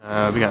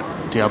We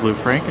got Diablo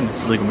Frank and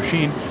this illegal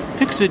machine.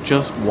 Fix-It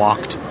just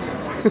walked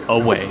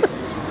away.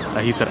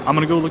 He said, I'm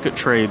going to go look at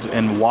trades,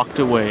 and walked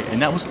away.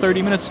 And that was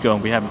 30 minutes ago,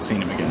 and we haven't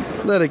seen him again.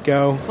 Let it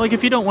go. Like,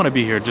 if you don't want to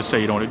be here, just say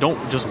you don't want to.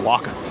 Don't just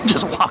walk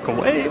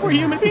away. We're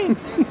human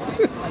beings.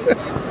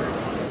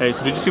 Hey,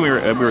 so did you see we were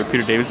at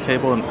Peter David's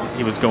table, and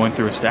he was going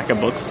through a stack of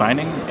books,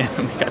 signing,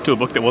 and we got to a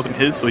book that wasn't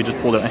his, so he just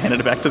pulled it and handed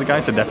it back to the guy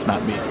and said, that's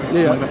not me.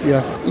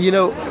 Yeah. You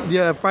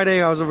know,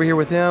 Friday I was over here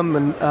with him,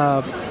 and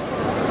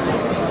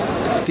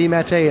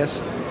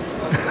DeMatteis.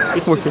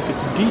 It's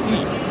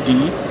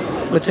D-E-D.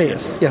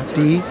 Matteis. Yeah,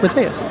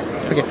 DeMatteis.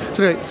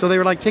 Okay, so they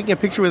were like taking a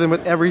picture with him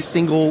with every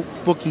single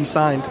book he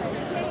signed,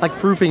 like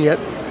proofing it.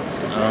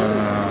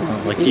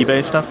 Like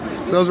eBay stuff?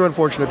 Those are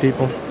unfortunate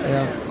people,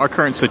 yeah. Our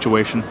current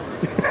situation.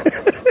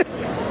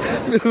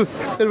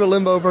 Bit of a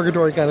limbo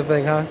purgatory kind of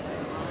thing, huh?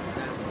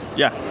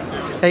 Yeah.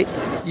 Hey,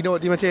 you know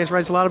what DeMatteis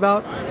writes a lot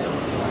about?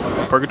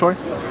 Purgatory?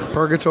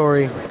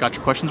 Purgatory. Got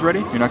your questions ready?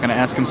 You're not going to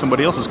ask him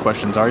somebody else's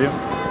questions, are you?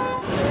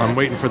 I'm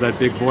waiting for that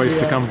big voice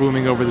to come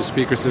booming over the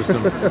speaker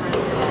system.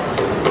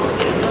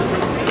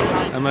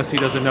 Unless he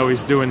doesn't know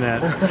he's doing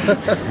that.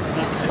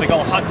 They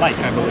call it hot mic,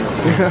 I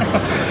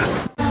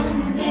believe.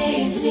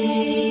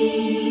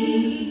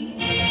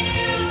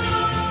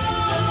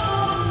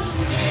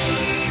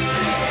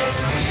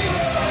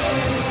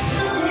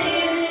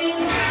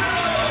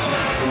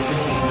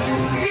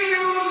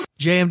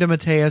 J.M.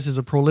 DeMatteis is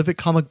a prolific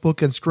comic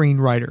book and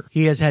screenwriter.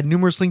 He has had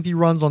numerous lengthy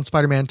runs on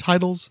Spider-Man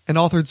titles and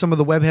authored some of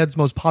the webhead's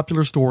most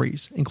popular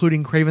stories,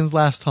 including Kraven's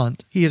Last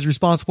Hunt. He is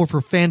responsible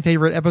for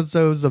fan-favorite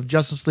episodes of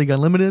Justice League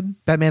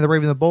Unlimited, Batman the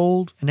Brave and the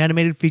Bold, and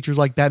animated features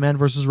like Batman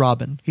vs.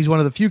 Robin. He's one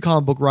of the few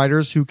comic book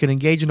writers who can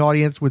engage an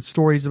audience with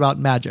stories about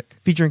magic,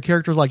 featuring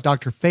characters like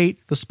Dr. Fate,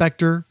 the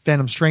Spectre,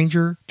 Phantom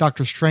Stranger,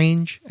 Doctor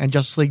Strange, and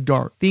Justice League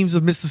Dark. Themes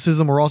of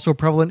mysticism are also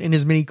prevalent in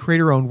his many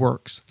creator-owned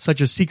works,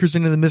 such as Seekers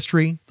into the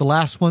Mystery, The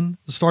Last One,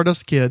 The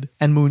Stardust Kid,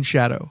 and Moon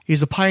Shadow.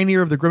 He's a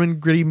pioneer of the grim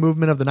and gritty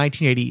movement of the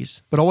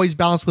 1980s, but always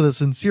balanced with a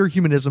sincere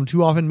humanism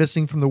too often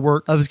missing from the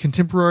work of his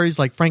contemporaries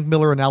like Frank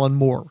Miller and Alan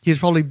Moore. He is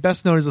probably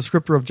best known as the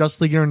scripter of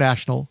Justice League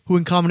International, who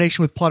in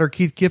combination with plotter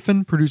Keith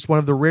Giffen produced one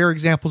of the rare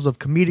examples of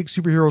comedic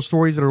superhero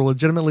stories that are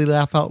legitimately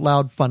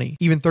laugh-out-loud funny,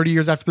 even 30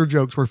 years after their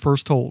jokes were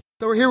first told.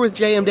 So we're here with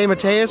J.M.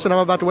 DeMatteis, and I'm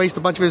about to waste a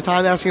bunch of his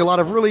time asking a lot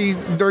of really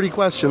dirty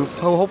questions,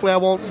 so hopefully I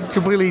won't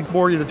completely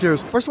bore you to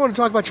tears. First, I want to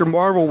talk about your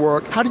Marvel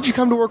work. How did you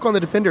come to work on The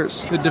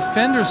Defenders? The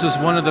Defenders was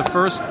one of the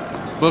first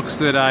books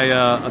that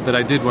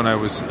I did when I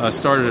was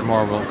started at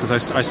Marvel, because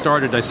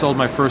I sold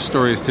my first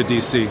stories to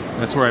DC.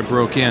 That's where I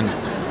broke in.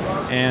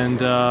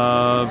 And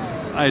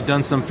I had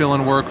done some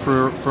fill-in work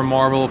for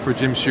Marvel, for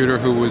Jim Shooter,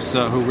 who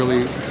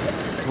really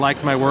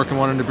liked my work and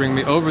wanted to bring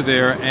me over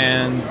there,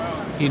 and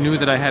he knew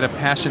that I had a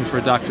passion for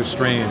Doctor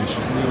Strange.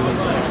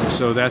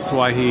 So that's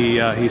why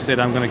he said,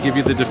 I'm going to give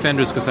you The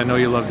Defenders because I know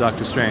you love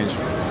Doctor Strange.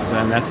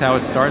 And that's how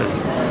it started.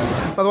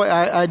 By the way,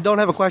 I don't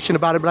have a question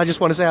about it, but I just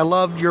want to say I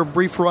loved your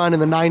brief run in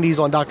the 90s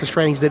on Doctor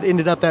Strange that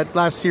ended up that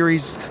last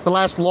series, the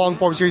last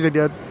long-form series they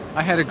did.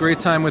 I had a great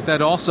time with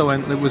that also,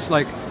 and it was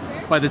like,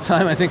 by the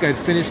time I think I'd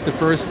finished the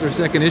first or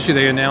second issue,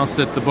 they announced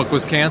that the book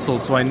was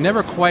canceled, so I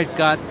never quite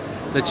got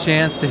the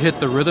chance to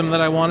hit the rhythm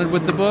that I wanted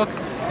with the book.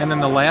 And then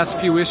the last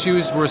few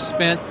issues were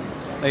spent,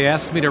 they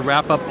asked me to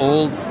wrap up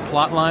old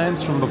plot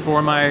lines from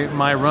before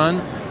my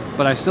run,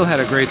 but I still had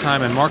a great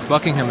time. And Mark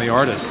Buckingham, the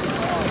artist,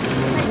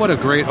 what a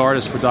great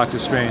artist for Doctor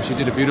Strange. He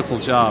did a beautiful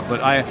job,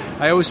 but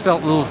I always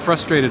felt a little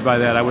frustrated by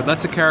that.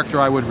 That's a character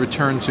I would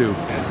return to.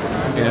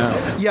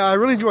 Yeah, I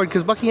really enjoyed it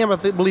because Buckingham, I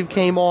believe,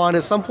 came on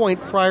at some point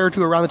prior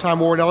to around the time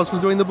Warren Ellis was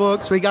doing the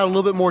book, so he got a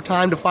little bit more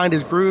time to find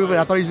his groove, and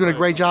I thought he was doing a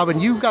great job,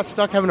 and you got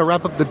stuck having to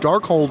wrap up the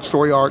Darkhold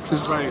story arcs.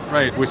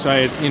 Right, which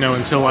I had,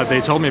 until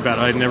they told me about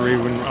it, I'd never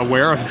even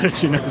aware of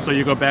it, so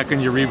you go back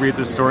and you reread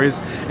the stories,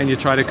 and you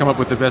try to come up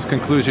with the best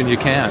conclusion you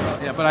can.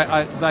 Yeah, but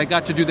I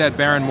got to do that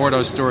Baron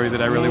Mordo story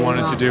that I really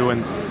wanted to do,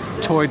 and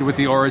toyed with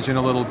the origin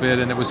a little bit,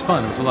 and it was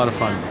fun. It was a lot of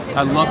fun.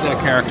 I love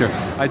that character.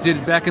 I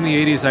did, back in the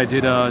 80s, I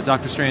did a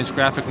Doctor Strange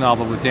graphic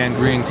novel with Dan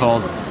Green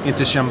called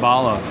Into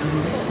Shambhala,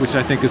 which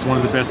I think is one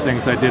of the best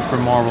things I did for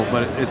Marvel,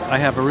 but I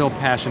have a real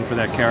passion for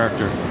that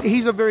character.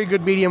 He's a very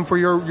good medium for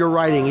your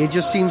writing. It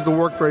just seems to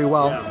work very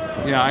well.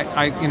 Yeah,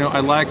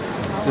 I like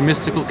the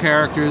mystical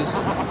characters.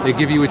 They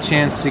give you a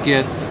chance to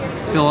get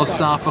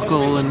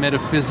philosophical and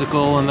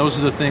metaphysical, and those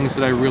are the things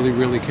that I really,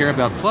 really care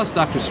about. Plus,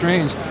 Doctor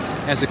Strange,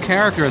 as a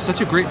character, has such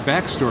a great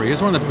backstory. He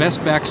has one of the best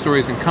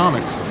backstories in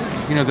comics.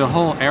 The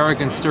whole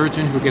arrogant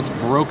surgeon who gets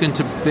broken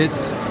to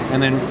bits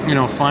and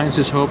then, finds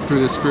his hope through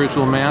the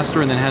spiritual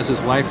master and then has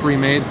his life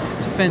remade.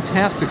 It's a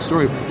fantastic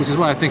story, which is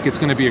why I think it's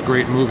going to be a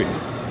great movie.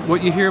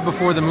 What you hear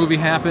before the movie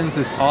happens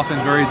is often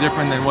very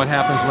different than what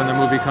happens when the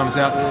movie comes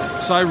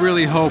out. So I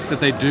really hope that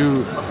they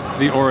do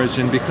the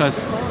origin,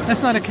 because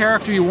that's not a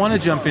character you want to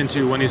jump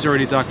into when he's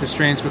already Doctor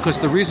Strange, because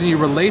the reason you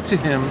relate to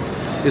him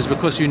is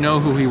because you know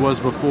who he was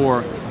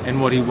before,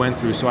 and what he went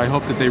through. So I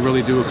hope that they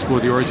really do explore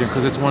the origin,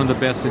 because it's one of the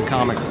best in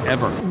comics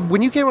ever.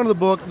 When you came onto the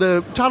book,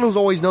 the title was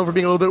always known for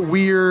being a little bit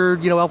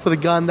weird, elf with a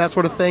gun, that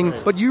sort of thing.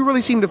 But you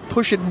really seem to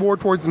push it more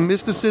towards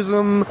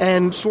mysticism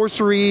and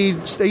sorcery,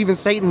 even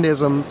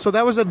Satanism. So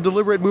that was a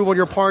deliberate move on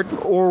your part,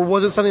 or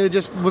was it something that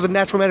just was a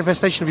natural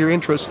manifestation of your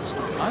interests?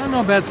 I don't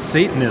know about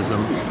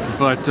Satanism,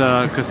 but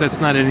because that's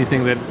not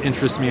anything that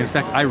interests me. In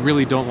fact, I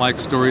really don't like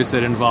stories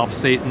that involve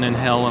Satan and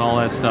hell and all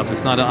that stuff.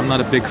 I'm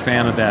not a big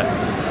fan of that.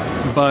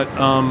 But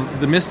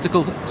the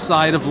mystical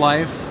side of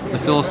life, the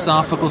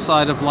philosophical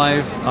side of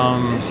life,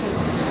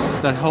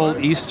 that whole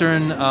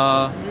Eastern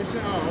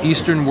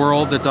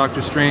world that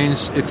Doctor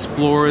Strange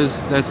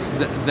explores,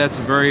 that's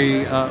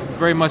very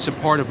very much a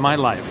part of my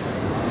life.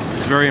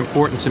 It's very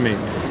important to me.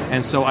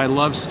 And so I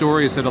love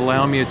stories that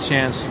allow me a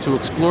chance to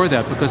explore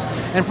that.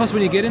 And plus,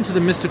 when you get into the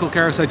mystical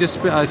characters, I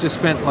just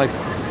spent like,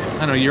 I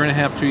don't know, a year and a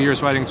half, 2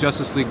 years writing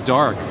Justice League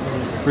Dark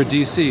for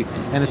DC.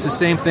 And it's the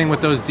same thing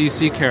with those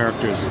DC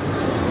characters.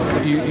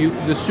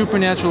 The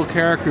supernatural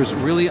characters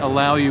really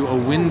allow you a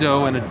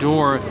window and a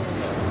door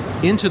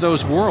into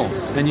those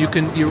worlds. And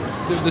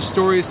the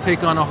stories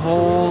take on a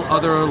whole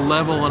other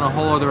level and a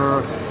whole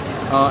other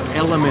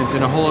element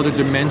and a whole other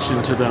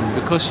dimension to them,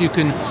 because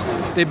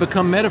they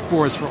become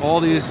metaphors for all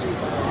these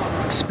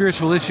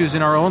spiritual issues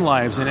in our own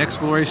lives and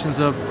explorations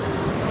of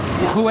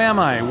who am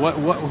I?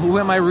 Who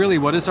am I really?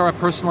 What is our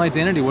personal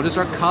identity? What is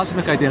our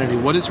cosmic identity?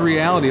 What is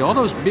reality? All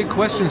those big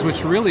questions,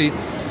 which really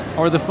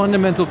are the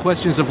fundamental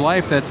questions of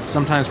life that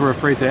sometimes we're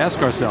afraid to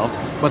ask ourselves.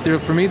 But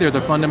for me, they're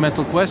the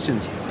fundamental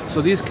questions.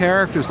 So these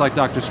characters like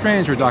Doctor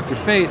Strange or Dr.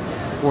 Fate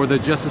or the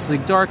Justice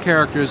League Dark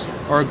characters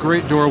are a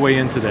great doorway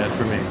into that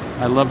for me.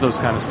 I love those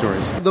kind of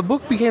stories. The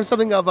book became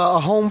something of a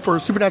home for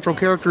supernatural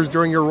characters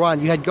during your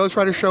run. You had Ghost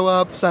Rider show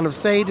up, Son of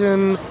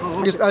Satan,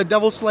 just a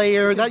Devil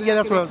Slayer.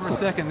 That's what. For a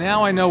second,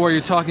 now I know where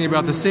you're talking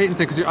about the Satan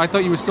thing, because I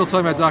thought you were still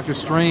talking about Doctor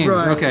Strange.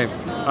 Right. Okay,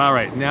 all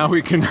right. Now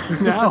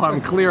I'm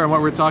clear on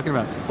what we're talking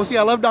about. Well, see,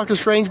 I love Doctor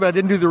Strange, but I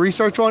didn't do the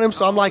research on him,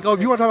 so I'm like,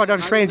 if you want to talk about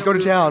Doctor Strange, go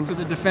to town. To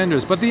the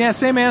Defenders, but the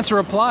same answer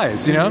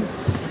applies,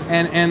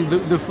 And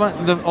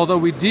although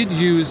we did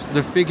use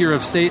the figure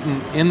of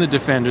Satan in the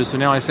Defenders, so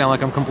now I sound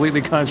like I'm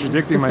completely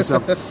contradicting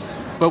myself,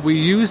 but we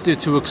used it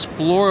to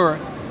explore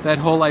that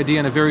whole idea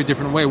in a very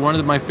different way. One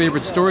of my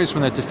favorite stories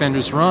from that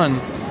Defenders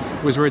run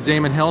was where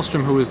Damon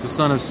Hellstrom, who is the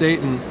son of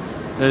Satan,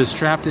 is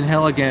trapped in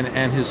hell again,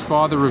 and his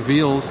father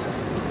reveals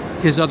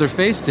his other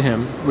face to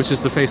him, which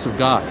is the face of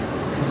God.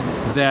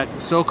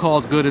 That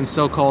so-called good and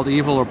so-called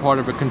evil are part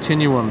of a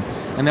continuum,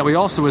 and that we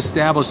also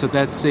established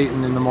that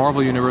Satan in the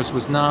Marvel Universe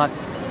was not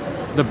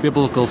the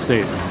biblical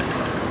Satan.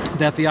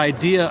 That the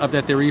idea of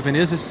that there even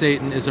is a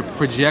Satan is a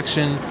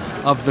projection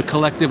of the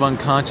collective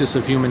unconscious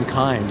of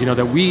humankind.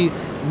 That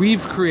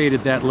we've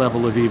created that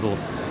level of evil.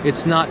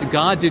 It's not,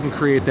 God didn't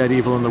create that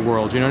evil in the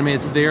world. You know what I mean?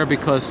 It's there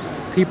because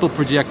people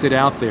project it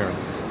out there.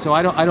 So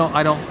I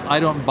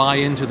don't buy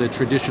into the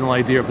traditional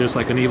idea of there's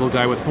like an evil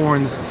guy with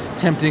horns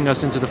tempting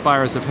us into the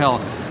fires of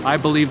hell. I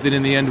believe that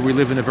in the end we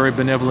live in a very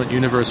benevolent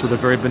universe with a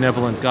very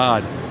benevolent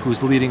God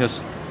who's leading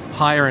us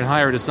higher and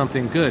higher to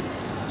something good.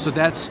 So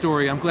that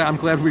story, I'm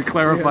glad we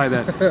clarified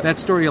that. That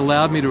story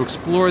allowed me to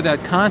explore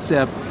that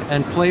concept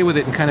and play with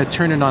it and kind of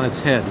turn it on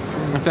its head.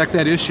 In fact,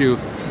 that issue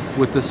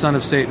with the son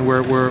of Satan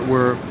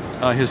where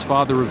his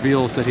father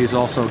reveals that he's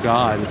also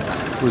God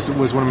was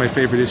one of my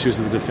favorite issues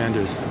of the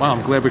Defenders. Wow,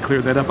 I'm glad we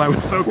cleared that up. I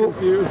was so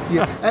confused.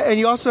 Yeah. And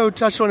you also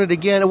touched on it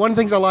again. One of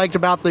the things I liked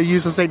about the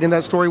use of Satan in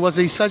that story was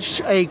he's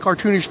such a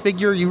cartoonish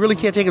figure. You really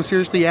can't take him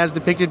seriously as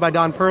depicted by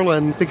Don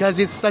Perlin, because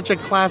it's such a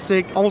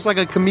classic, almost like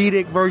a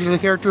comedic version of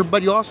the character.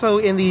 But you also,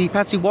 in the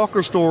Patsy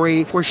Walker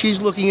story, where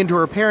she's looking into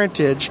her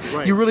parentage,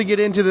 right, you really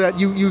get into that.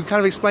 You kind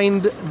of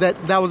explained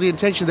that was the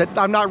intention, that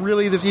I'm not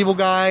really this evil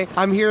guy.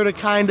 I'm here to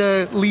kind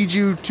of lead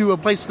you to a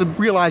place to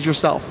realize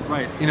yourself.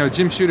 Right.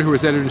 Jim Shooter, who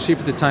was editor-in-chief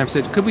at the time,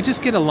 said, could we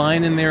just get a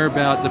line in there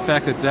about the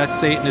fact that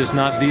Satan is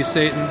not the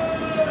Satan?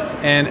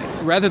 And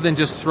rather than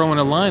just throw in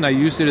a line, I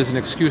used it as an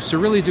excuse to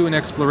really do an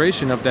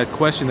exploration of that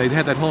question. They'd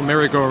had that whole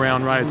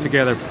merry-go-round ride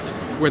together,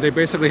 where they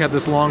basically had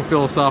this long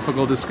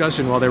philosophical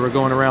discussion while they were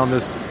going around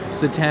this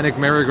satanic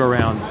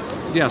merry-go-round.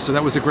 Yeah, so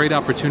that was a great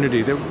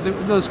opportunity.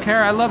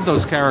 I love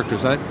those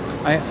characters.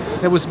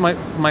 That was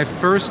my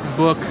first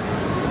book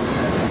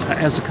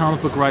as a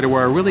comic book writer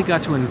where I really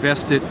got to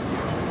invest it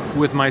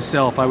with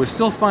myself. I was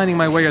still finding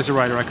my way as a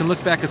writer. I can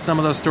look back at some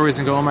of those stories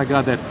and go, oh my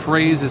God, that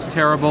phrase is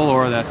terrible,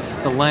 or the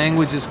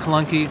language is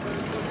clunky.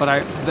 But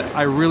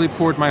I really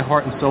poured my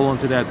heart and soul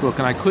into that book,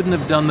 and I couldn't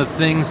have done the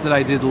things that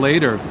I did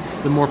later,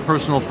 the more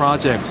personal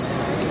projects,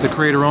 the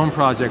creator-owned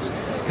projects,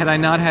 had I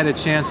not had a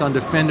chance on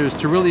Defenders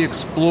to really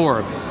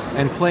explore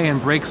and play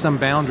and break some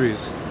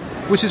boundaries.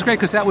 Which is great,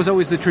 because that was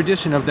always the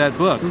tradition of that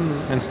book.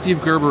 And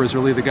Steve Gerber is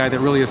really the guy that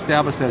really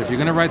established that. If you're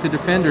going to write the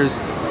Defenders,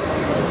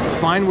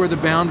 find where the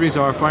boundaries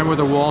are, find where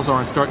the walls are,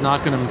 and start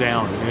knocking them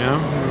down, you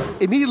know?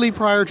 Immediately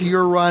prior to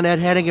your run, Ed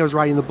Hennigan was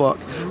writing the book,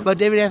 but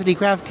David Anthony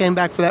Kraft came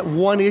back for that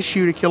one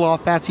issue to kill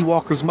off Patsy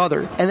Walker's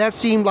mother, and that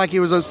seemed like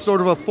it was a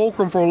sort of a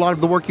fulcrum for a lot of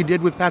the work you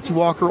did with Patsy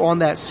Walker on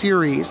that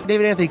series.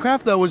 David Anthony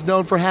Kraft, though, was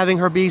known for having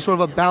her be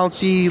sort of a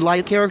bouncy,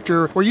 light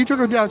character, where you took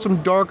her down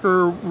some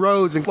darker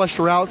roads and fleshed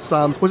her out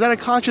some. Was that a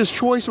conscious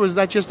choice, or was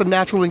that just a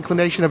natural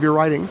inclination of your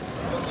writing?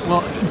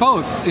 Well,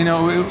 both. You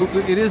know,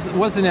 it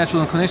was a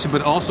natural inclination,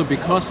 but also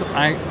because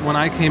when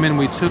I came in,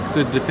 we took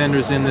the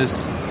Defenders in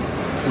this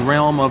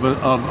realm of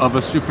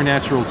a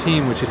supernatural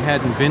team, which it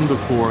hadn't been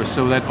before,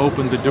 so that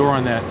opened the door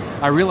on that.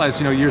 I realized,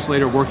 you know, years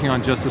later, working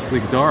on Justice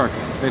League Dark,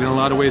 that in a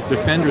lot of ways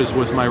Defenders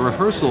was my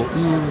rehearsal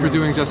for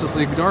doing Justice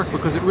League Dark,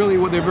 because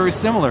they're very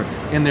similar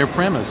in their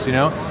premise, you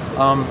know.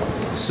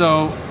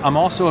 So I'm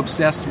also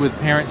obsessed with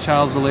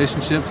parent-child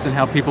relationships and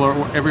how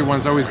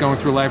everyone's always going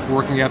through life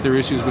working out their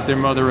issues with their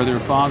mother or their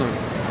father.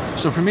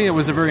 So for me, it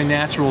was a very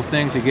natural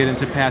thing to get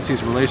into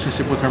Patsy's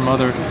relationship with her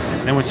mother.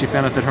 And then when she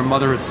found out that her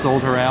mother had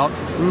sold her out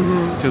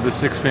to the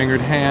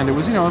six-fingered hand, it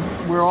was, you know,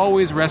 we're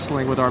always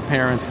wrestling with our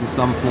parents in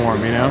some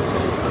form, you know.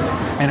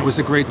 And it was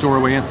a great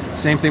doorway in.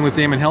 Same thing with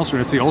Damon Hellstrom.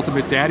 It's the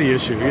ultimate daddy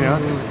issue, you know.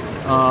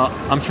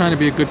 I'm trying to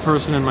be a good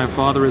person and my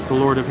father is the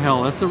Lord of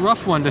Hell. That's a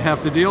rough one to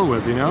have to deal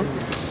with, you know.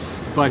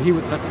 But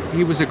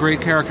he was a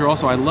great character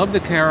also. I love the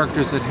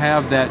characters that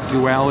have that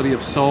duality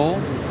of soul,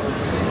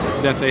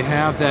 that they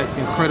have that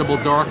incredible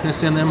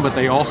darkness in them, but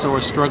they also are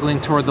struggling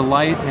toward the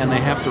light, and they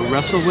have to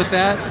wrestle with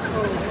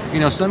that. You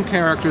know, some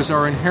characters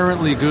are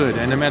inherently good,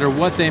 and no matter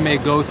what they may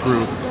go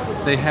through,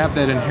 they have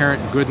that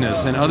inherent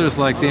goodness. And others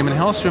like Damon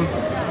Hellstrom,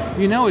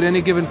 you know, at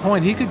any given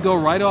point, he could go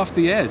right off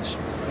the edge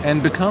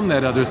and become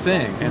that other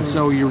thing. And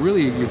so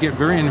you get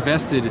very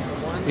invested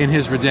in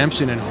his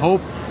redemption and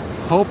hope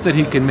that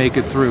he can make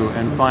it through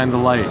and find the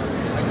light.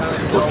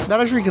 That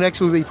actually connects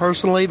with me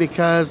personally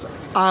because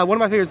one of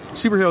my favorite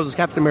superheroes is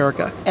Captain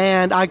America,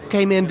 and I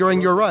came in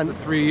during your run.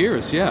 3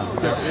 years, yeah.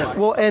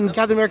 Well, and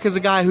Captain America is a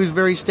guy who's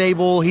very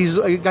stable. He's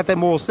got that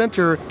moral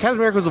center. Captain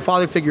America was a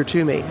father figure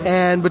to me,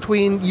 and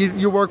between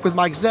your work with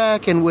Mike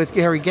Zeck and with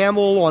Harry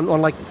Gamble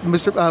on like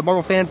Mr.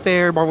 Marvel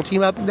Fanfare, Marvel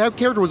Team Up, that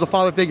character was a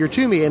father figure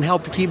to me and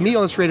helped to keep me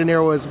on the straight and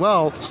narrow as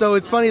well. So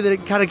it's funny that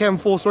it kind of came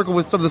full circle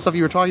with some of the stuff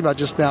you were talking about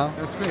just now.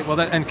 That's great. Well,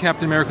 and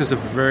Captain America is a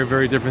very,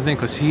 very different thing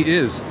because he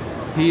is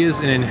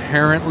an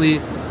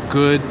inherently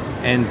good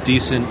and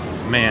decent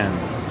man.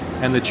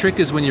 And the trick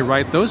is when you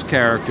write those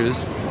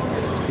characters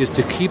is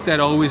to keep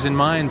that always in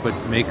mind, but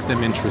make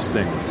them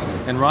interesting.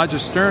 And Roger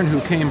Stern, who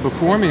came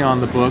before me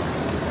on the book,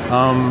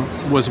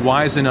 was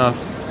wise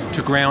enough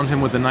to ground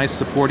him with a nice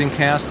supporting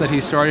cast that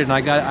he started,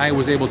 and I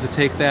was able to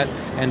take that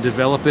and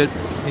develop it.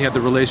 He had the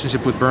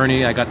relationship with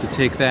Bernie. I got to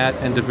take that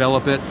and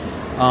develop it,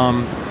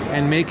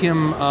 and make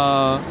him,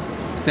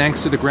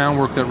 thanks to the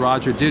groundwork that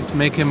Roger did, to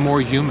make him more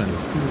human.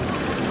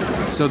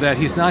 So that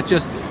he's not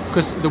just...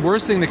 Because the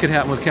worst thing that could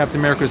happen with Captain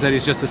America is that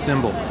he's just a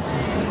symbol.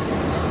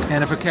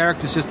 And if a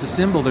character's just a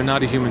symbol, they're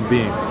not a human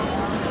being.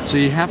 So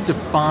you have to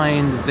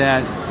find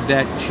that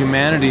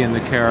humanity in the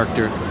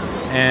character.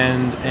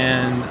 And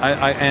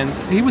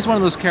he was one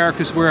of those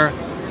characters where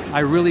I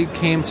really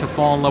came to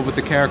fall in love with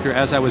the character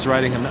as I was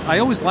writing him. I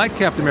always liked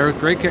Captain America,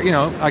 great,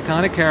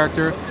 iconic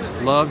character.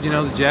 Loved,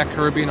 the Jack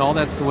Kirby and all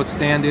that's what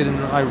Stan did, and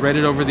I read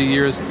it over the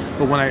years.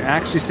 But when I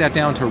actually sat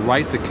down to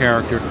write the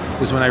character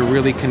was when I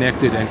really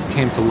connected and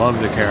came to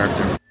love the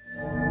character.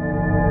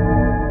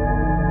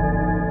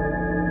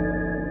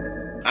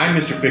 I'm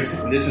Mr.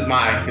 Fix-It. This is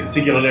my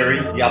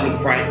consigliere,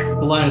 Diablo Frank.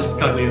 The line is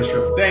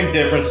Cagliostro. Same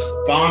difference.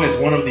 Spawn is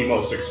one of the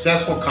most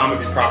successful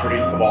comics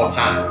properties of all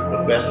time,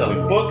 with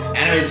best-selling books,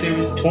 animated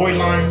series, toy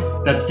lines.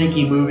 That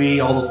stinky movie,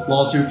 all the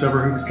lawsuits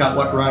over who's got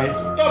what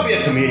rights. Don't be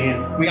a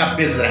comedian. We got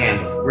business to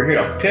handle. We're here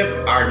to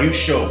pimp our new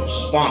show,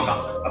 Spawn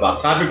Talk,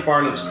 about Todd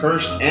McFarlane's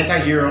cursed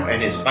anti-hero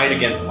and his fight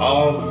against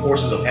all the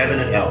forces of heaven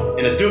and hell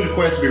in a doomed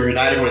quest to be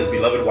reunited with his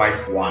beloved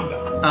wife,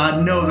 Wanda.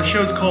 No, the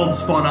show's called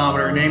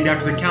Spawnometer, named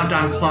after the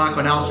countdown clock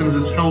on Al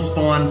Simmons'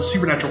 Hellspawn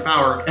supernatural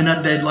power and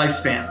undead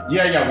lifespan.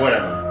 Yeah,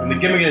 whatever. And the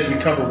gimmick is we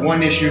cover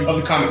one issue of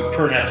the comic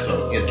per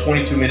episode in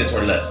 22 minutes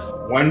or less.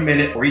 1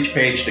 minute for each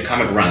page the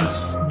comic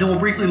runs. Then we'll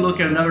briefly look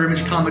at another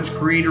Image Comics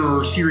creator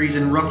or series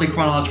in roughly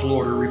chronological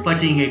order,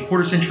 reflecting a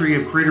quarter century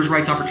of creators'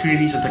 rights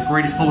opportunities at the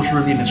greatest publisher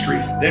in the industry.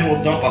 Then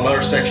we'll dump a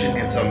letter section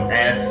and some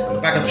ads on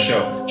the back of the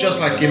show, just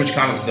like Image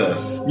Comics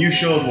does. New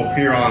shows will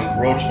appear on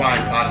Road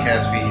Spine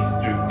podcast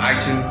feed through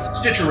iTunes,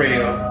 Stitcher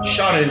Radio,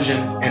 Shot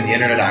Engine, and the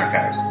Internet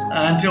Archives.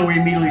 Until we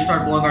immediately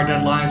start blowing our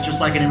deadlines, just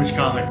like an Image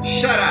Comic.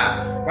 Shut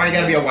up! Why you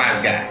gotta be a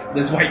wise guy?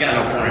 This is why you got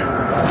no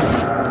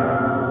friends.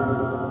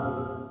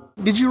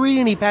 Did you read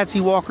any Patsy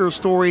Walker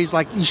stories?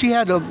 Like, she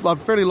had a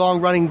fairly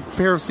long-running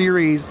pair of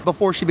series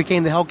before she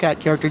became the Hellcat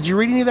character. Did you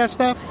read any of that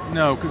stuff?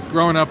 No, because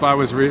growing up, I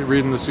was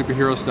reading the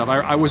superhero stuff.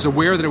 I was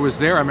aware that it was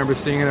there. I remember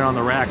seeing it on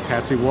the rack,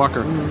 Patsy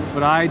Walker.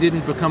 But I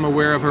didn't become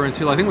aware of her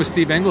until, I think it was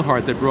Steve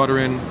Englehart that brought her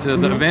into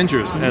the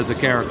Avengers as a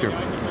character.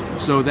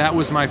 So that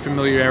was my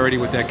familiarity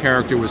with that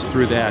character, was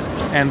through that.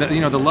 And,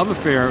 the love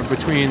affair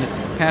between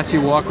Patsy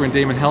Walker and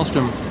Damon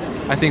Hellstrom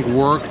I think,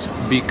 worked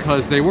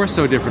because they were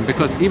so different.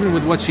 Because even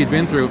with what she'd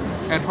been through,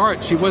 at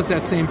heart, she was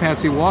that same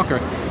Patsy Walker.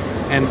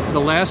 And the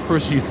last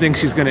person you think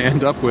she's going to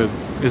end up with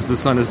is the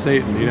son of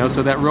Satan, you know?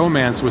 So that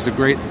romance was a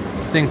great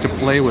thing to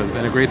play with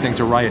and a great thing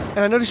to write. And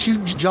I noticed you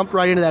jumped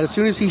right into that. As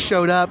soon as he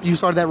showed up, you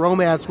started that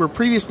romance where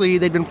previously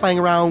they'd been playing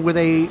around with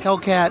a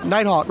Hellcat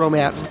Nighthawk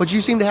romance. But you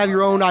seem to have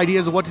your own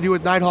ideas of what to do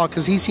with Nighthawk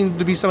because he seemed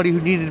to be somebody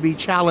who needed to be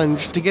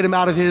challenged to get him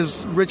out of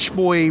his rich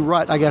boy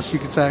rut, I guess you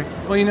could say.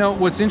 Well, you know,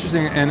 what's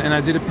interesting, and I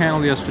did a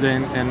panel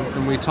yesterday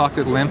and we talked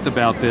at length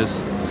about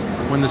this,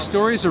 when the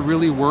stories are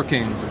really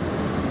working,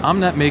 I'm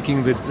not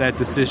making that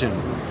decision.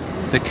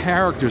 The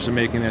characters are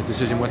making that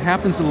decision. What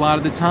happens a lot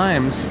of the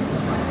times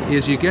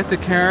is you get the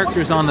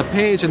characters on the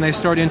page and they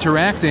start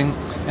interacting,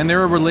 and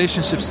there are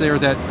relationships there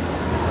that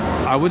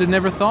I would have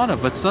never thought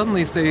of. But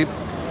suddenly, say,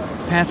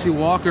 Patsy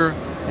Walker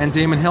and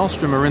Damon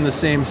Hellstrom are in the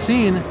same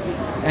scene,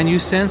 and you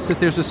sense that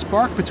there's a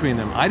spark between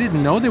them. I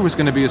didn't know there was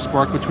going to be a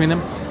spark between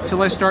them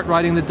till I start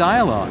writing the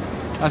dialogue.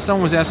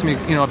 Someone was asking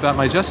me, about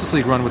my Justice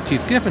League run with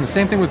Keith Giffen.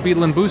 Same thing with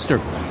Beetle and Booster.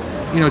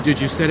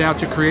 Did you set out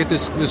to create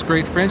this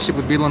great friendship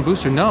with Beetle and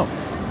Booster? No.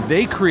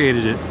 They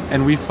created it,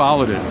 and we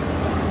followed it.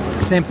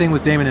 Same thing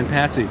with Damon and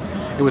Patsy.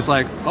 It was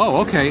like, oh,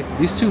 okay,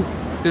 these two,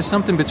 there's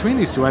something between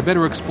these two. I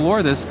better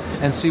explore this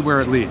and see where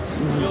it leads.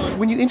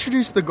 When you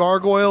introduced the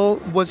Gargoyle,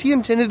 was he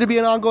intended to be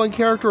an ongoing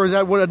character, or is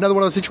that another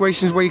one of those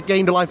situations where he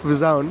gained a life of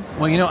his own?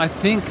 Well, I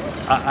think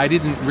I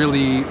didn't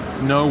really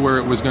know where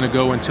it was going to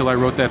go until I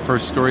wrote that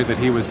first story that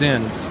he was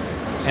in.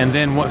 And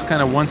then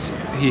once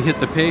he hit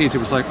the page, it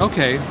was like,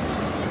 okay,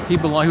 he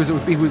belonged.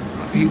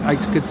 I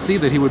could see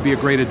that he would be a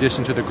great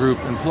addition to the group.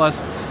 And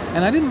plus,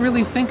 and I didn't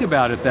really think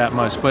about it that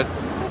much, but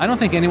I don't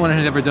think anyone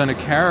had ever done a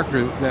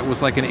character that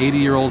was like an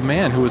 80-year-old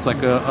man who was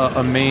like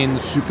a main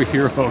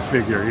superhero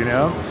figure,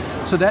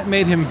 So that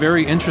made him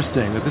very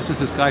interesting, that this is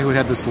this guy who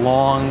had this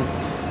long,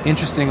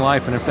 interesting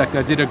life. And in fact,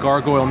 I did a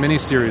Gargoyle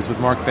miniseries with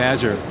Mark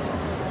Badger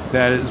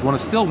that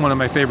is still one of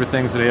my favorite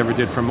things that I ever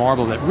did for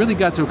Marvel, that really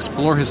got to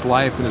explore his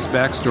life and his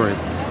backstory.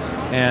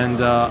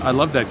 And I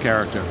love that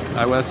character.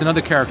 That's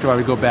another character I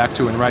would go back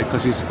to and write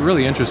because he's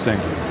really interesting.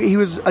 He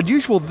was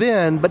unusual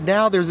then, but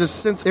now there's this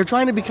sense they're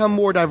trying to become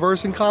more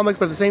diverse in comics,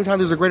 but at the same time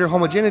there's a greater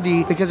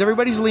homogeneity because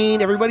everybody's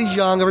lean, everybody's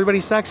young,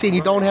 everybody's sexy, and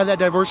you don't have that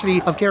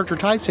diversity of character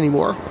types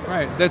anymore.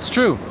 Right, that's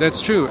true.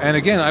 And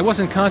again, I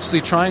wasn't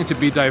consciously trying to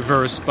be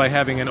diverse by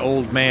having an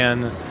old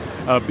man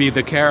be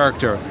the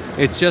character.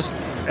 It just,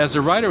 as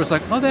a writer, was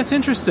like, oh, that's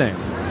interesting.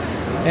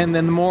 And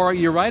then the more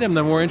you write him,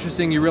 the more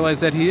interesting you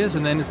realize that he is.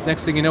 And then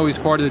next thing you know, he's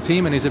part of the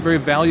team, and he's a very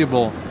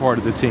valuable part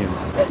of the team.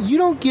 You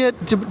don't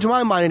get, to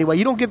my mind anyway,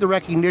 you don't get the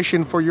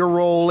recognition for your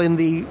role in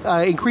the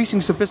increasing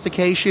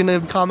sophistication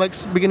of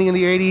comics beginning in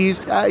the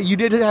 80s. You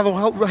did have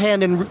a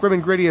hand in Grim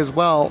and Gritty as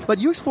well. But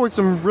you explored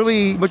some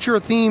really mature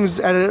themes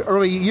at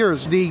early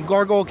years. The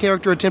Gargoyle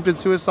character attempted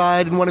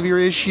suicide in one of your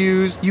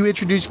issues. You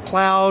introduced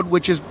Cloud,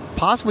 which is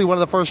possibly one of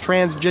the first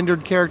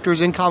transgendered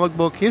characters in comic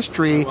book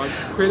history. Well,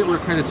 credit where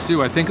credit's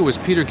due. I think it was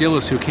Peter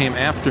Gillis, who came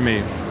after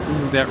me,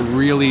 that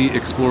really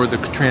explored the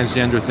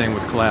transgender thing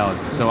with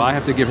Cloud. So I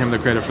have to give him the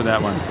credit for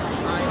that one.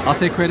 I'll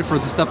take credit for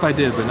the stuff I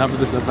did, but not for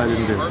the stuff I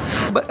didn't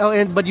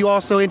do. But you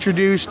also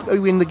introduced,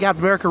 in the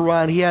Captain America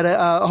run, he had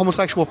a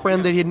homosexual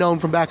friend that he had known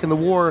from back in the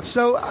war.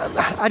 So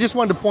I just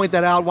wanted to point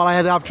that out while I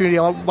had the opportunity,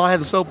 while I had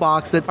the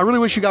soapbox, that I really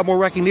wish you got more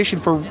recognition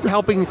for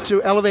helping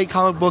to elevate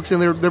comic books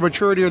and their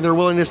maturity and their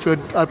willingness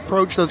to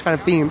approach those kind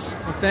of themes.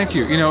 Well, thank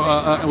you.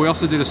 We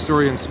also did a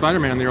story in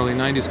Spider-Man in the early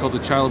 90s called The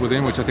Child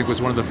Within, which I think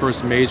was one of the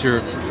first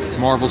major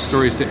Marvel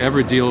stories to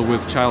ever deal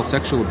with child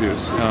sexual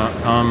abuse.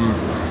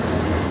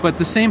 But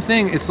the same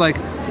thing, it's like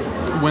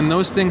when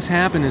those things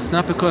happen, it's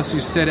not because you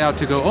set out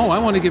to go, I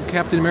want to give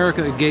Captain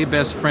America a gay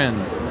best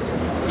friend.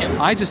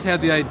 I just had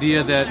the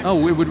idea that,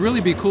 it would really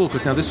be cool,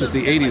 because now this was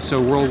the 80s,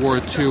 so World War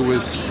II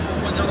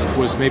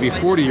was maybe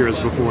 40 years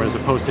before, as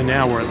opposed to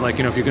now where,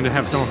 if you're going to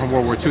have someone from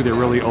World War II, they're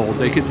really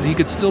old. He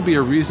could still be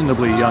a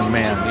reasonably young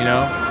man,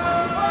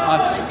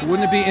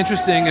 Wouldn't it be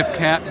interesting if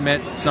Cap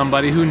met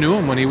somebody who knew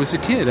him when he was a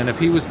kid, and if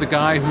he was the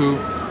guy who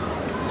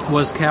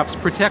was Cap's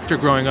protector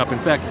growing up? In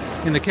fact,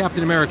 in the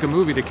Captain America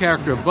movie, the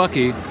character of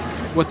Bucky,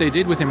 what they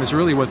did with him is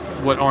really what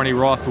Arnie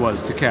Roth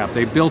was to Cap.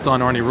 They built on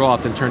Arnie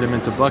Roth and turned him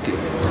into Bucky.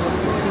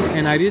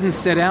 And I didn't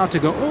set out to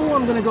go,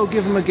 I'm going to go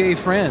give him a gay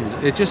friend.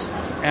 It just,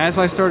 as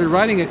I started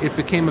writing it, it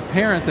became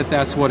apparent that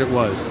that's what it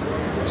was.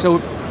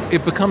 So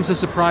it becomes a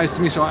surprise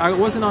to me. So I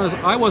wasn't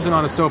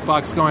on a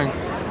soapbox going,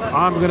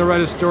 I'm going to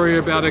write a story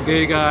about a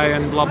gay guy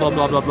and blah, blah,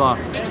 blah, blah, blah.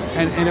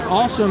 And it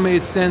also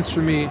made sense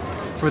for me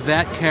for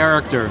that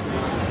character.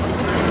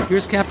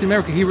 Here's Captain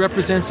America. He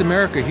represents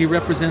America. He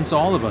represents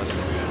all of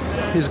us.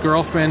 His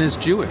girlfriend is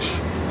Jewish.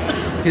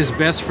 His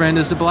best friend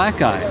is a black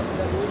guy,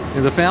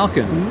 the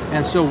Falcon. Mm-hmm.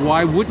 And so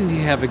why wouldn't he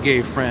have a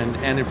gay friend?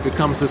 And it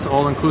becomes this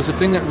all-inclusive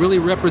thing that really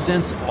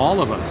represents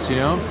all of us,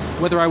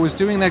 Whether I was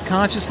doing that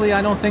consciously,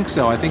 I don't think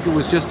so. I think it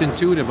was just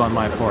intuitive on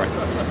my part.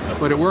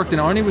 But it worked,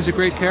 and Arnie was a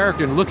great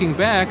character. And looking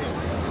back,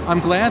 I'm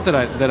glad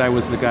that I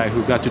was the guy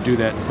who got to do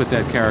that and put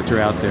that character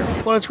out there.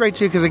 Well, it's great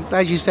too because,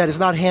 as you said, it's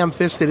not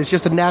ham-fisted. It's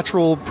just a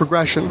natural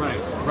progression.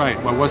 Right.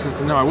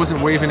 I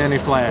wasn't waving any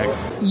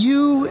flags.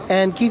 You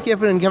and Keith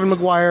Giffen and Kevin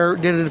McGuire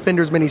did a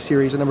Defenders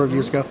miniseries a number of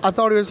years ago. I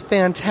thought it was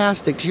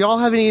fantastic. Do y'all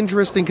have any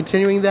interest in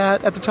continuing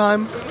that at the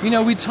time?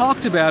 We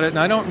talked about it, and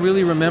I don't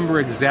really remember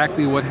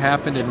exactly what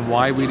happened and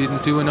why we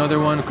didn't do another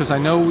one, because I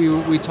know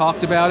we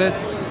talked about it,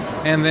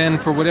 and then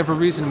for whatever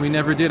reason we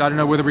never did. I don't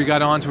know whether we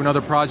got on to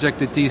another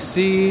project at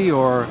DC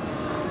or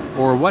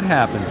what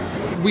happened.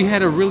 We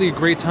had a really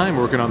great time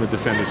working on the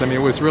Defenders. I mean,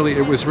 it was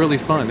really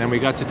fun, and we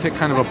got to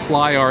kind of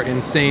apply our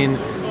insane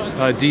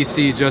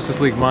DC Justice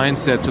League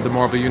mindset to the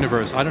Marvel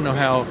Universe. I don't know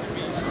how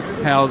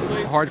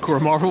hardcore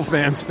Marvel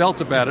fans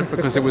felt about it,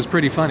 because it was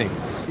pretty funny.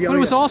 But it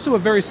was also a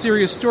very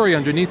serious story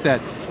underneath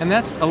that, and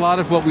that's a lot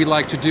of what we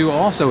like to do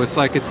also. It's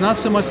like, it's not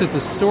so much that the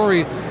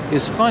story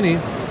is funny,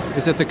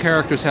 is that the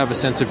characters have a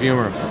sense of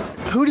humor.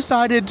 Who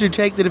decided to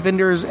take the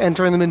Defenders and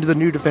turn them into the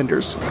new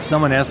Defenders?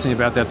 Someone asked me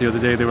about that the other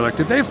day. They were like,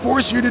 did they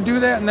force you to do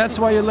that, and that's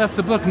why you left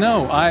the book?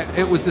 No,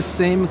 it was the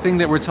same thing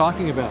that we're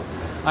talking about.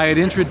 I had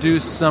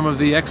introduced some of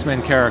the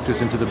X-Men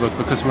characters into the book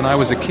because when I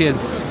was a kid,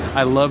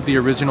 I loved the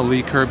original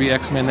Lee Kirby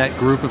X-Men, that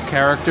group of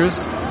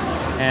characters.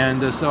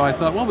 And so I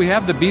thought, well, we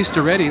have the Beast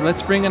already.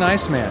 Let's bring in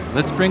Iceman.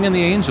 Let's bring in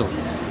the Angel.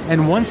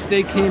 And once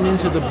they came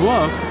into the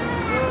book,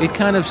 it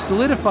kind of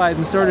solidified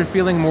and started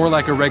feeling more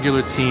like a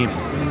regular team.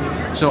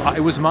 So it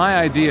was my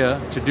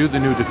idea to do the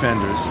new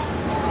Defenders.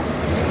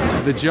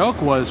 The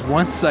joke was,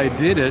 once I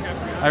did it,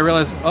 I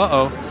realized,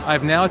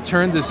 I've now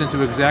turned this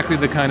into exactly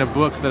the kind of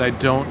book that I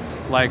don't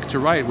like to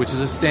write, which is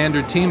a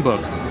standard team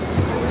book.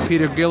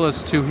 Peter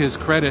Gillis, to his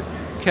credit,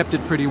 kept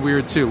it pretty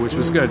weird too, which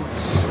was good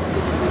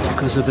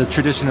because of the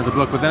tradition of the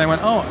book. But then I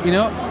went,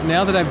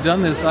 now that I've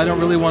done this, I don't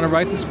really want to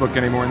write this book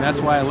anymore, and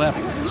that's why I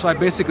left. So I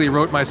basically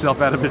wrote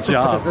myself out of the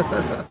job.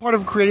 Part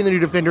of creating the new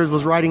Defenders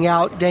was writing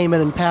out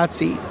Damon and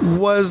Patsy.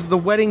 Was the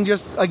wedding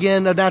just,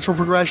 again, a natural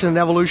progression and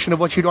evolution of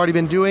what you'd already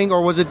been doing,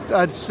 or was it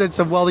a sense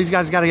of, well, these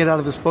guys got to get out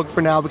of this book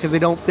for now because they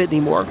don't fit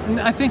anymore?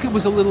 I think it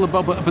was a little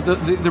above, but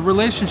the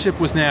relationship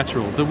was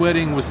natural. The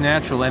wedding was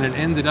natural, and it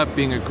ended up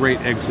being a great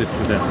exit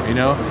for them,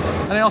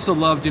 And I also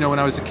loved, when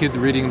I was a kid,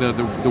 reading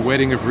the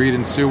Wedding of Reed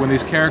and Sue. When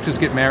these characters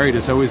get married,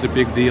 it's always a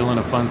big deal and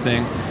a fun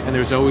thing, and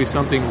there's always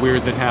something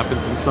weird that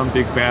happens in some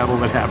big battle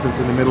that happens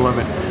in the middle of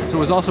it. So it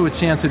was also a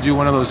chance to do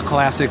one of those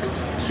classic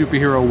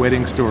superhero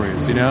wedding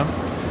stories,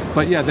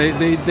 But yeah,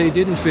 they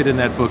didn't fit in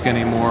that book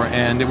anymore,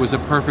 and it was a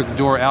perfect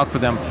door out for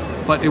them.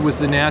 But it was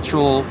the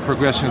natural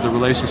progression of the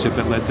relationship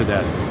that led to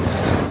that.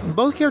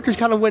 Both characters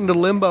kind of went into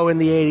limbo in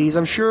the 80s.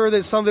 I'm sure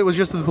that some of it was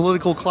just that the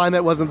political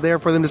climate wasn't there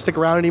for them to stick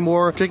around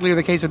anymore, particularly in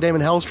the case of Damon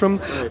Hellstrom.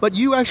 Right. But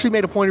you actually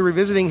made a point of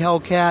revisiting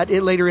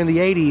Hellcat later in the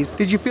 80s.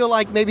 Did you feel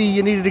like maybe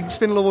you needed to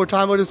spend a little more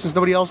time with it since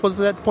nobody else was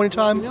at that point in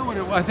time?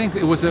 I think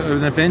it was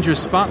an Avengers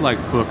Spotlight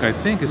book, I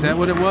think. Is that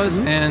what it was?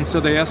 Mm-hmm. And so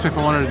they asked me if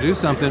I wanted to do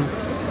something.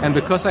 And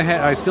because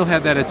I still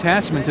had that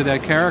attachment to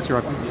that character,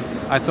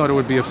 I thought it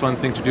would be a fun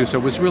thing to do. So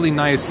it was really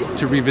nice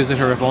to revisit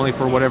her, if only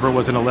for whatever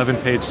was an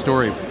 11-page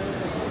story.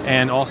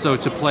 And also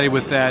to play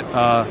with that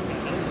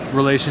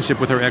relationship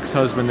with her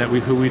ex-husband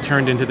who we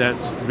turned into that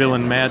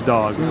villain Mad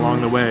Dog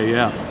along the way,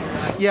 yeah.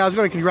 Yeah, I was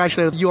going to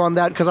congratulate you on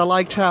that because I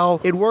liked how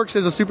it works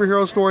as a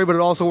superhero story, but it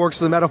also works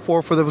as a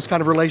metaphor for those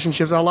kind of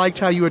relationships. And I liked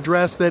how you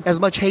addressed that as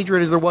much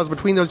hatred as there was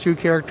between those two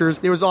characters,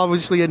 there was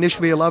obviously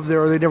initially a love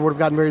there or they never would have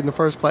gotten married in the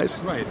first place.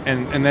 Right,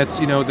 and that's,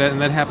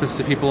 that happens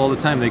to people all the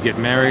time. They get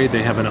married,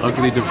 they have an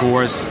ugly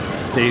divorce,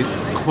 they,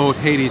 quote,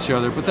 hate each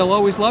other, but they'll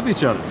always love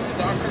each other.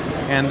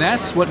 And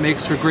that's what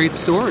makes for great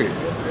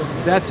stories.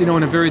 That's, in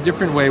a very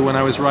different way when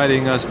I was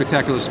writing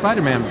Spectacular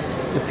Spider-Man,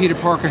 the Peter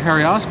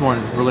Parker-Harry Osborn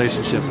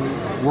relationship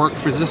worked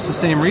for just the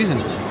same reason.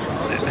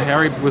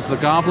 Harry was the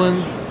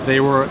Goblin, they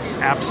were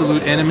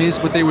absolute enemies,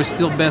 but they were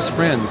still best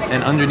friends.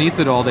 And underneath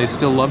it all, they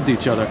still loved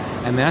each other.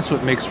 And that's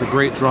what makes for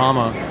great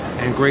drama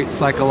and great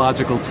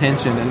psychological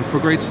tension and for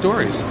great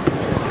stories.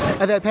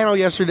 At that panel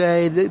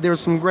yesterday, there were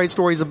some great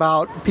stories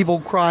about people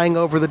crying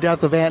over the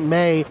death of Aunt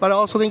May, but I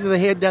also think that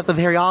the death of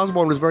Harry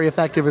Osborn was very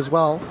effective as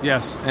well.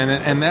 Yes,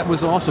 and that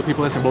was also,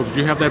 people asking, well, did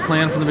you have that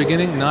plan from the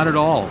beginning? Not at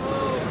all.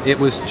 It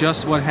was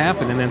just what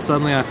happened, and then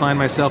suddenly I find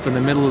myself in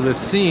the middle of this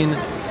scene,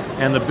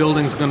 and the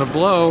building's going to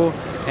blow,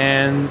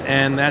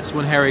 and that's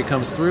when Harry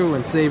comes through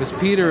and saves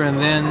Peter, and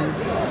then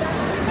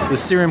the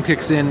serum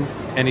kicks in,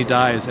 and he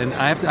dies. And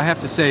I have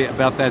to say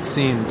about that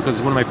scene, because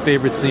it's one of my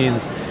favorite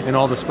scenes in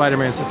all the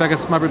Spider-Man. In fact,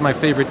 it's my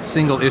favorite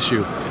single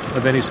issue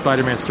of any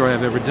Spider-Man story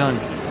I've ever done.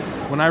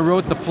 When I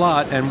wrote the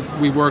plot,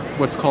 and we work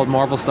what's called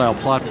Marvel-style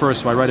plot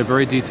first, so I write a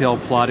very detailed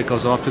plot. It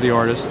goes off to the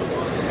artist.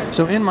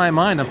 So in my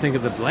mind, I'm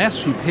thinking the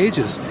last few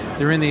pages,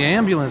 they're in the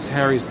ambulance,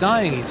 Harry's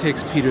dying, he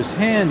takes Peter's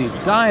hand, he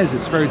dies,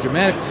 it's very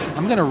dramatic.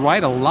 I'm going to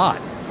write a lot.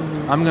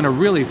 I'm going to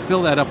really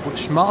fill that up,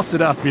 schmaltz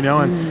it up,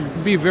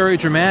 and be very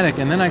dramatic.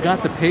 And then I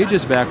got the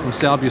pages back from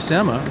Sal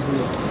Buscema,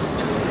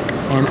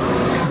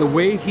 and the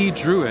way he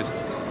drew it,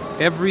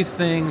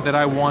 everything that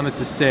I wanted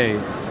to say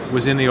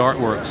was in the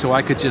artwork, so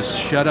I could just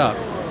shut up.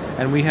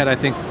 And we had, I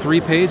think,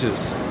 3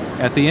 pages,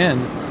 at the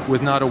end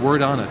with not a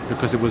word on it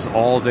because it was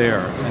all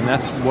there. And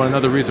that's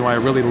another reason why I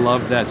really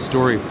love that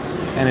story.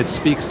 And it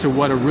speaks to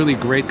what a really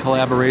great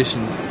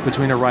collaboration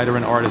between a writer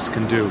and artist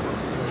can do.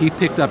 He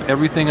picked up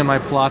everything in my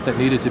plot that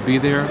needed to be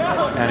there,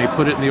 and he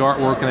put it in the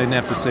artwork, and I didn't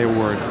have to say a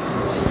word.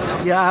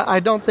 Yeah, I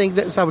don't think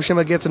that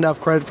Sawashima gets enough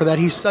credit for that.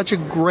 He's such a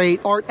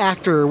great art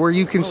actor where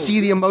you can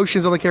see the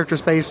emotions on the characters'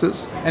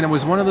 faces. And it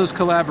was one of those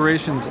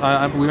collaborations,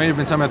 we may have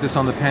been talking about this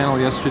on the panel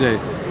yesterday.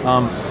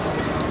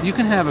 You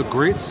can have a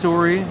great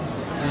story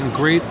and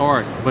great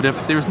art, but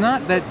if there's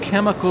not that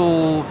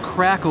chemical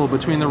crackle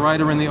between the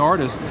writer and the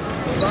artist,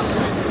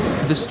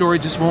 the story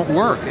just won't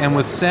work. And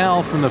with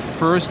Sal, from the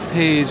first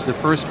page, the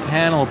first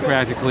panel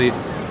practically,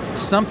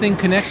 something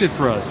connected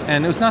for us.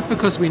 And it was not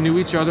because we knew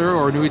each other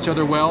or knew each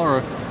other well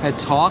or had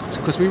talked,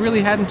 because we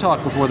really hadn't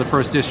talked before the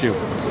first issue.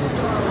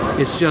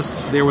 It's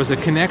just there was a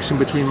connection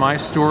between my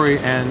story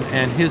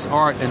and his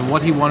art and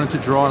what he wanted to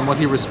draw and what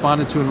he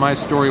responded to in my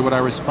story, what I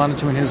responded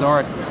to in his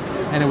art.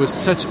 And it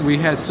was we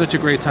had such a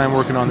great time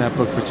working on that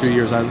book for 2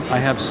 years. I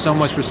have so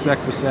much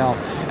respect for Sal.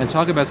 And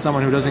talk about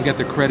someone who doesn't get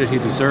the credit he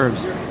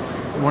deserves.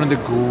 One of the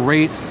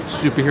great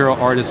superhero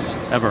artists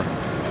ever.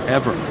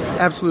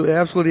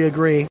 Absolutely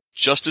agree.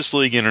 Justice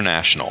League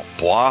International,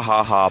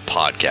 Bwahaha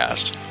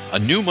Podcast, a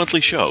new monthly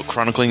show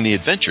chronicling the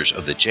adventures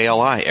of the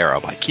JLI era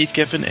by Keith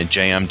Giffen and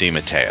J.M.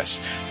 DeMatteis.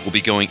 We'll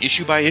be going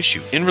issue by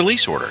issue in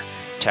release order,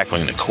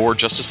 tackling the core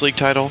Justice League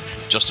title,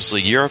 Justice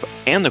League Europe,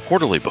 and the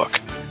quarterly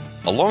book.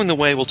 Along the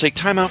way, we'll take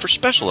time out for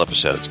special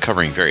episodes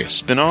covering various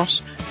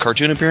spin-offs,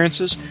 cartoon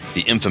appearances,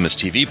 the infamous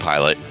TV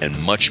pilot, and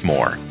much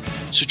more.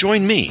 So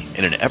join me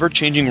in an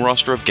ever-changing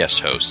roster of guest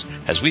hosts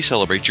as we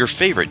celebrate your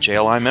favorite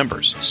JLI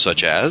members,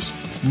 such as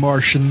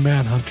Martian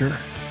Manhunter,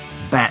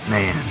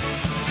 Batman,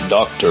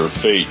 Dr.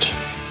 Fate,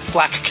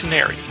 Black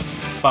Canary,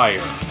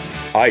 Fire,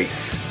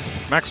 Ice,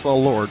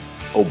 Maxwell Lord,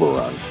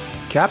 Oberon,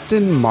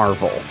 Captain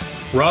Marvel,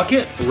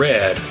 Rocket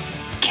Red,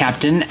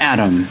 Captain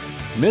Atom,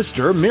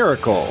 Mr.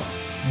 Miracle,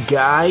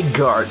 Guy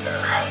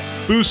Gardner,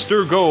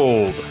 Booster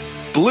Gold,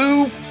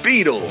 Blue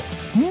Beetle,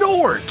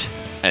 Nort,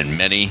 and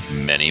many,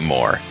 many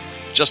more.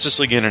 Justice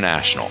League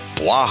International,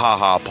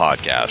 Bwahaha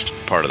Podcast,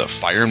 part of the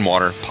Fire and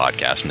Water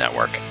Podcast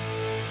Network.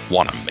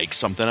 Want to make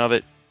something of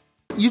it?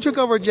 You took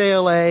over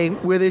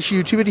JLA with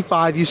issue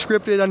 255. You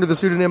scripted under the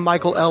pseudonym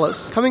Michael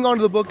Ellis. Coming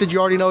onto the book, did you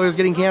already know it was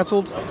getting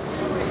canceled?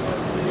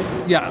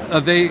 Yeah,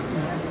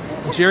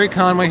 Jerry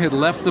Conway had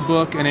left the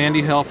book, and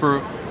Andy Helfer,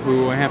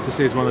 who I have to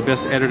say is one of the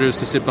best editors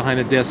to sit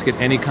behind a desk at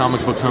any comic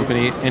book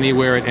company,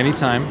 anywhere, at any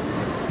time,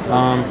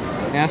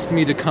 asked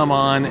me to come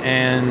on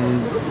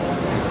and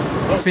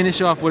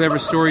finish off whatever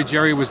story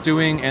Jerry was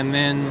doing and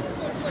then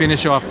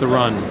finish off the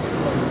run.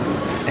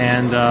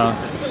 And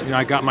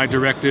I got my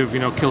directive,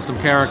 kill some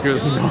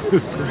characters.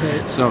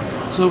 So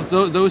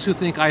those who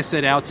think I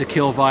set out to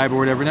kill Vibe or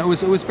whatever, no,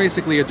 it was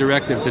basically a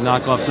directive to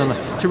knock off some,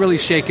 to really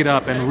shake it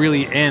up and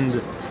really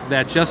end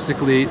that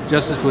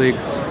Justice League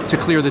to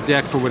clear the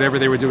deck for whatever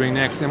they were doing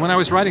next. And when I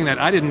was writing that,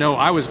 I didn't know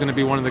I was going to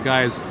be one of the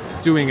guys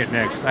doing it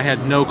next. I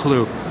had no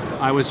clue.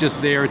 I was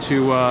just there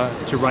to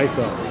write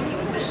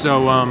that.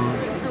 So I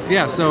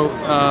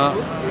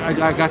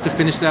got to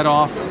finish that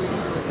off,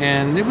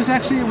 and it was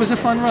a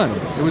fun run.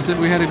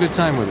 We had a good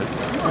time with it.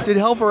 Did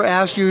Helfer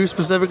ask you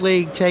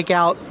specifically take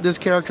out this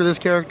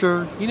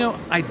character?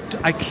 I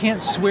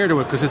can't swear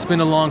to it because it's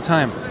been a long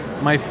time.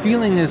 My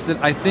feeling is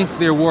that I think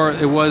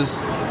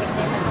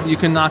you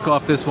can knock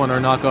off this one or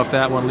knock off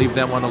that one, leave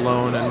that one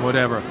alone, and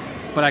whatever.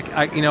 But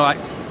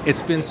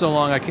it's been so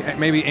long.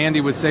 Maybe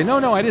Andy would say,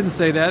 "No, I didn't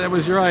say that. That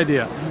was your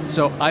idea."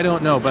 So I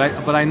don't know,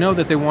 but I know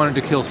that they wanted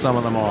to kill some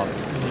of them off.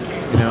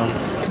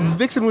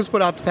 Vixen was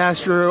put out to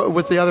pasture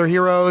with the other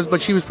heroes,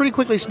 but she was pretty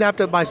quickly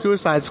snapped up by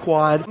Suicide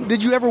Squad.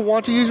 Did you ever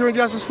want to use her in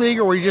Justice League,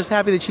 or were you just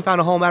happy that she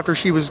found a home after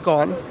she was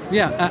gone?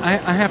 Yeah,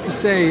 I have to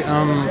say,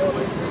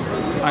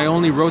 I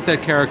only wrote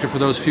that character for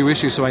those few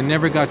issues, so I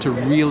never got to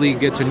really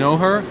get to know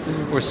her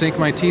or sink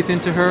my teeth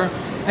into her.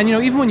 And,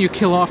 even when you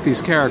kill off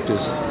these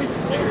characters,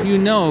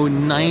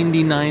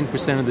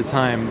 99% of the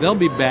time they'll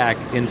be back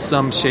in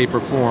some shape or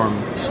form.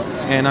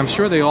 And I'm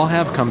sure they all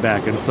have come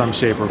back in some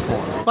shape or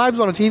form. Vibe's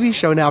on a TV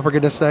show now, for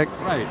goodness sake.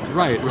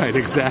 Right,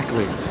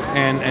 exactly.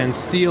 And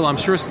Steel, I'm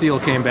sure Steel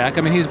came back.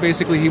 I mean, he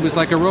was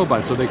like a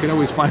robot, so they could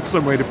always find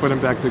some way to put him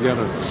back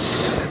together.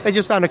 They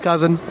just found a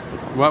cousin.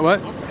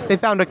 What? They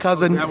found a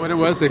cousin. Is that what it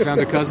was? They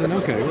found a cousin?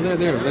 Okay, well,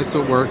 there. That's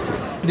what worked.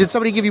 Did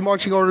somebody give you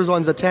marching orders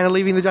on Zatanna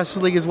leaving the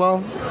Justice League as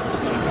well?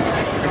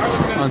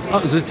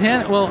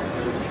 Zatanna, well,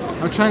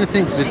 I'm trying to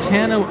think.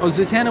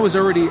 Zatanna was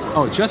already...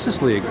 Oh,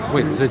 Justice League.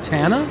 Wait,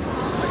 Zatanna?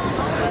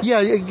 Yeah,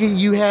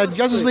 you had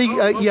Justice League...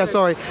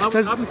 sorry.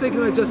 I'm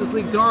thinking about Justice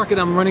League Dark, and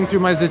I'm running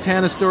through my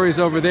Zatanna stories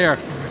over there.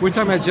 We're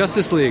talking about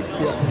Justice League.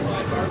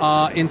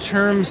 In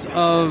terms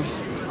of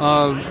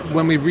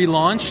when we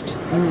relaunched...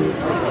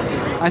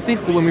 I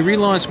think when we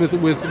relaunched with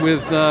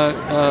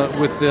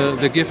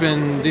the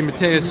Giffen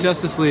DeMatteis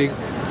Justice League,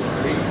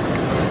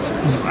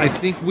 I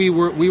think we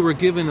were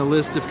given a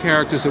list of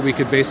characters that we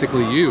could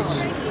basically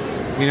use.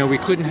 we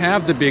couldn't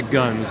have the big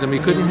guns, and we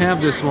couldn't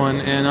have this one.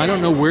 And I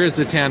don't know where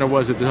Zatanna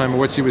was at the time or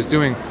what she was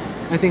doing.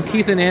 I think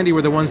Keith and Andy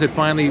were the ones that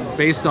finally,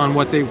 based on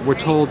what they were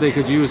told they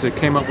could use, that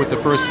came up with the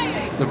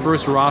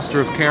first roster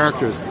of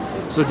characters.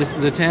 So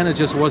Zatanna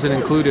just wasn't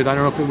included. I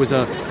don't know if it was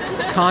a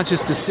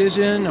conscious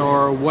decision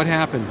or what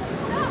happened.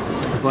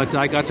 But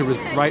I got to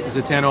write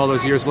Zatanna all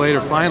those years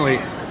later, finally,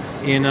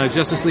 in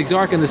Justice League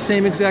Dark, and the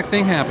same exact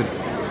thing happened.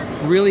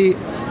 Really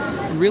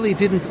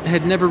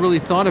had never really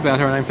thought about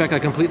her, and in fact I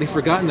completely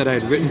forgotten that I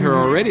had written her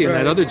already in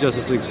that other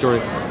Justice League story.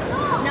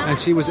 And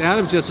she was out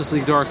of Justice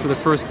League Dark for the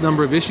first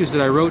number of issues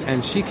that I wrote,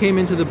 and she came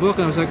into the book,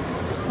 and I was like,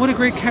 what a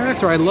great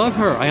character, I love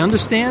her, I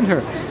understand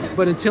her.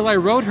 But until I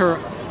wrote her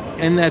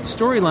in that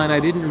storyline, I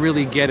didn't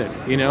really get it,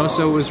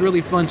 so it was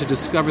really fun to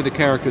discover the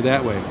character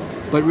that way.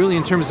 But really,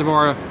 in terms of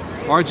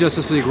our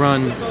Justice League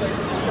run,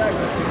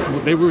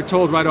 they were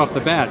told right off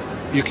the bat,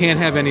 you can't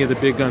have any of the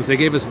big guns. They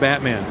gave us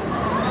Batman.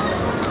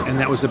 And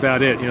that was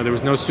about it. There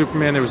was no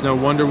Superman, there was no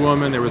Wonder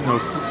Woman, there was no...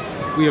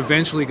 We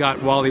eventually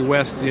got Wally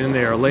West in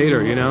there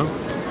later,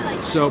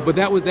 So, but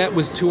that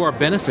was to our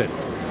benefit,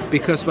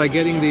 because by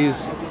getting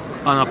these,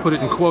 and I'll put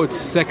it in quotes,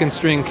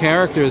 second-string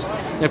characters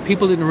that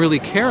people didn't really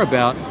care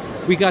about,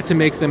 we got to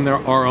make them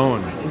our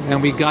own.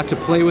 And we got to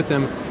play with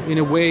them in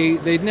a way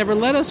they'd never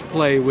let us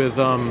play with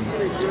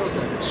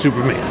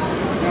Superman.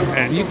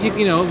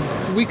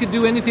 And, we could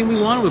do anything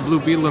we wanted with Blue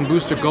Beetle and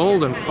Booster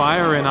Gold and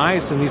Fire and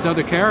Ice and these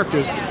other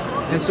characters.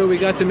 And so we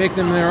got to make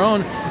them their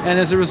own. And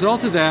as a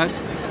result of that,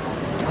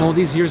 all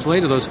these years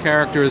later, those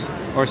characters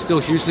are still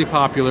hugely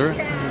popular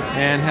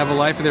and have a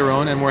life of their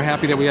own. And we're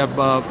happy that we have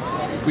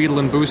Beetle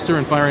and Booster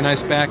and Fire and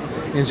Ice back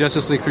in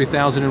Justice League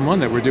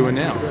 3001 that we're doing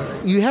now.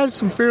 You had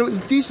some fairly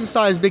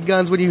decent-sized big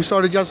guns when you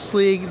started Justice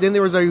League. Then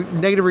there was a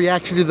negative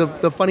reaction to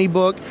the funny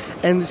book,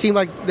 and it seemed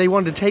like they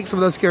wanted to take some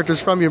of those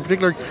characters from you. In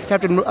particular,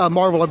 Captain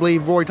Marvel, I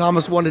believe Roy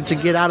Thomas wanted to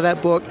get out of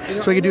that book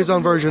so he could do his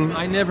own version.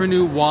 I never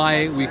knew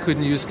why we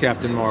couldn't use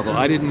Captain Marvel.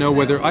 I didn't know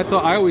whether...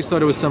 I always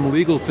thought it was some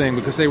legal thing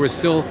because they were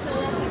still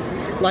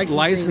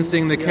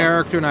licensing the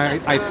character, and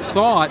I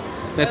thought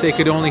that they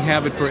could only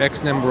have it for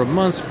X number of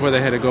months before they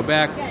had to go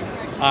back.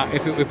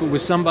 If it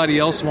was somebody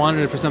else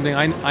wanted it for something,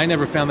 I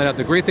never found that out.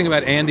 The great thing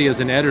about Andy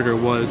as an editor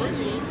was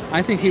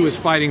I think he was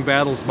fighting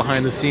battles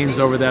behind the scenes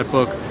over that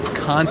book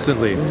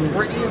constantly.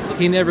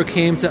 He never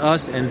came to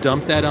us and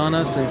dumped that on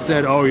us and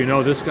said,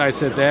 this guy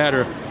said that,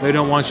 or they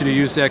don't want you to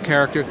use that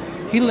character.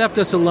 He left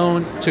us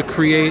alone to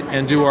create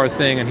and do our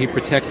thing, and he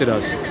protected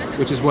us,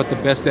 which is what the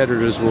best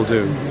editors will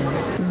do.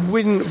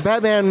 When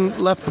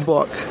Batman left the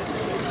book,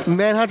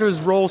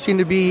 Manhunter's role seemed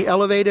to be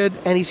elevated,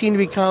 and he seemed to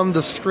become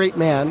the straight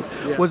man.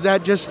 Yeah. Was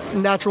that just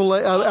natural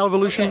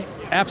evolution?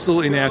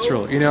 Absolutely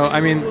natural.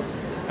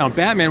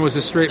 Batman was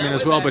a straight man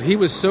as well, but he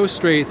was so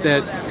straight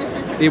that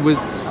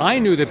I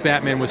knew that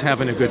Batman was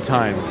having a good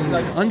time.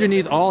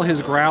 Underneath all his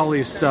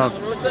growly stuff,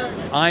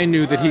 I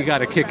knew that he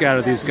got a kick out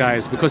of these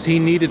guys because he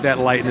needed that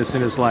lightness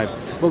in his life.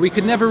 But we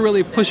could never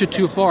really push it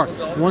too far.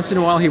 Once in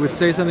a while, he would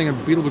say something,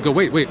 and Beetle would go,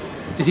 wait,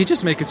 did he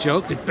just make a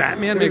joke? Did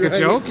Batman make a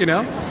joke,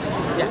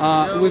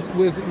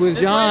 With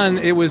John,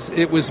 it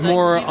was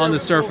more on the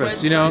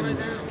surface.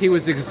 He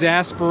was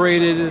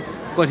exasperated,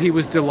 but he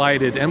was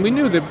delighted, and we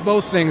knew that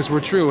both things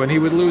were true. And he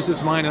would lose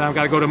his mind, and I've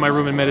got to go to my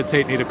room and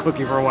meditate and eat a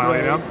cookie for a while,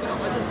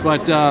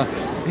 But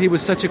he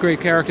was such a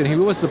great character, and he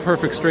was the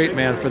perfect straight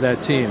man for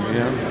that team.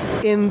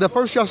 In the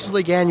first Justice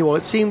League annual,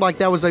 it seemed like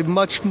that was a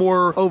much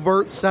more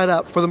overt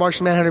setup for the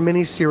Martian Manhunter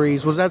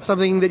miniseries. Was that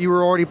something that you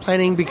were already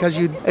planning because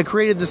you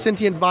created the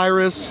sentient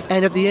virus,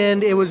 and at the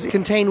end it was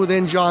contained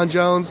within John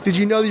Jones? Did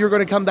you know that you were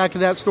going to come back to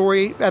that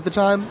story at the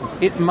time?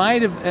 It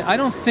might have. I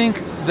don't think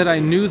that I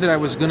knew that I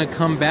was going to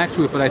come back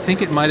to it, but I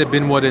think it might have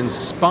been what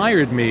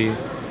inspired me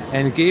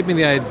and gave me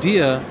the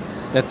idea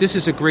that this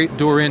is a great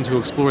door in to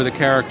explore the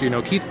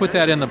character. Keith put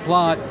that in the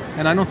plot,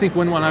 and I don't think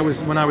when I was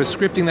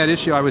scripting that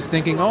issue, I was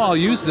thinking, I'll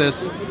use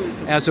this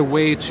as a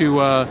way to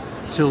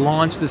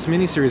launch this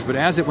miniseries. But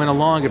as it went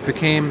along, it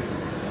became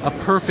a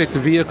perfect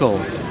vehicle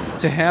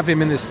to have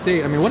him in this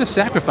state. What a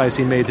sacrifice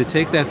he made to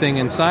take that thing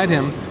inside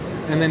him,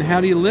 and then how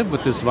do you live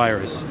with this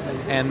virus?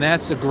 And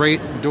that's a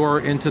great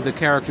door into the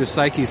character's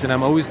psyches, and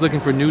I'm always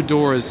looking for new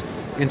doors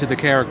into the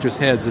characters'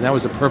 heads, and that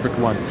was a perfect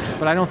one.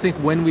 But I don't think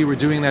when we were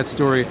doing that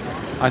story,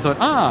 I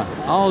thought,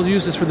 I'll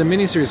use this for the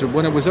miniseries. But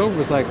when it was over, it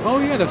was like,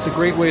 that's a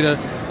great way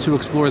to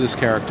explore this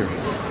character.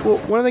 Well,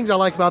 one of the things I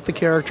like about the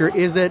character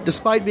is that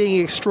despite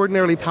being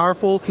extraordinarily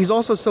powerful, he's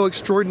also so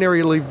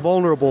extraordinarily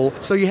vulnerable.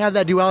 So you have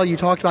that duality you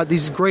talked about,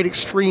 these great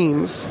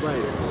extremes. Right.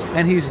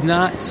 And he's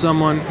not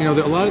someone, a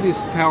lot of these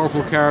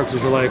powerful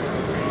characters are like,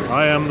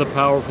 I am the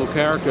powerful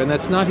character. And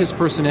that's not his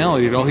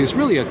personality at all. He's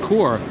really at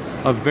core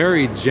a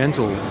very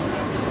gentle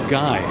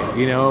guy,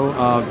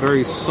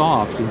 very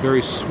soft and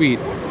very sweet.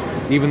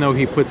 Even though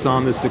he puts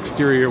on this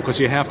exterior, because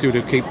you have to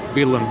keep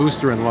Beetle and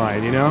Booster in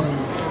line,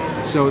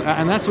 So,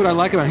 and that's what I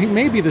like about him. He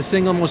may be the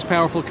single most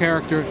powerful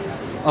character,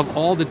 of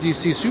all the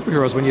DC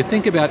superheroes. When you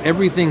think about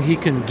everything he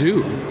can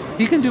do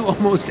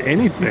almost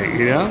anything,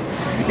 you know?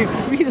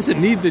 He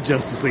doesn't need the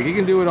Justice League. He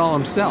can do it all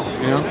himself,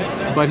 you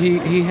know? But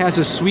he has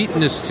a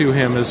sweetness to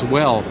him as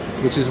well,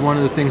 which is one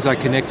of the things I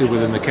connected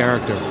with in the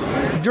character.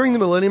 During the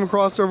Millennium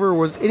crossover,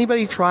 was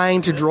anybody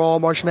trying to draw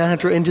Martian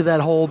Manhunter into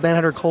that whole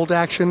Manhunter cult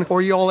action, or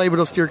are you all able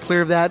to steer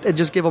clear of that and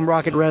just give him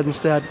Rocket Red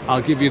instead?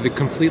 I'll give you the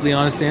completely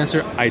honest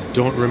answer. I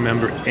don't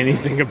remember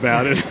anything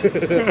about it.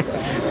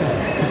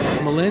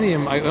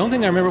 Millennium, the only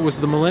thing I remember was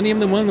the Millennium,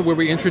 the one where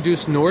we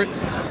introduced Nort.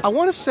 I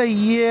want to say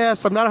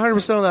yes. I'm not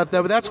 100% on that,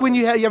 though, but that's when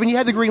you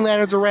had the Green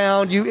Lanterns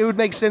around. It would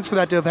make sense for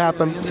that to have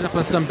happened. We ended up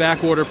on some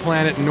backwater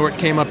planet, and Nort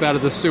came up out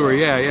of the sewer.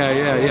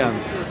 Yeah.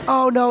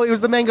 Oh, no, it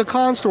was the Manga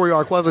Khan story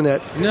arc, wasn't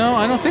it? No,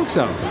 I don't think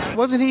so.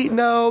 Wasn't he?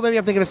 No, maybe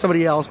I'm thinking of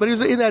somebody else, but he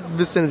was in that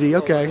vicinity.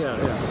 Okay.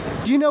 Yeah.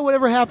 Do you know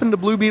whatever happened to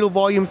Blue Beetle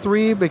Volume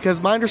 3? Because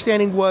my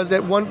understanding was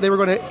that they were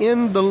going to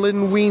end the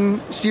Lin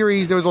Wein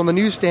series that was on the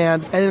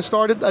newsstand and then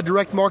started a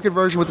direct market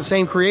version with the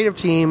same creative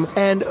team.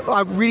 And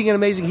reading in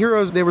Amazing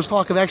Heroes, there was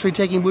talk of actually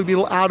taking Blue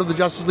Beetle out of the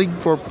Justice League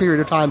for a period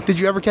of time. Did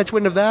you ever catch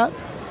wind of that?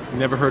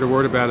 Never heard a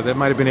word about it. That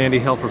might have been Andy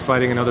Helfer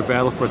fighting another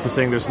battle for us and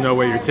saying there's no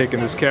way you're taking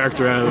this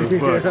character out of this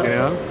book.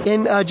 Yeah.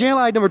 In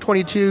JLI number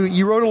 22,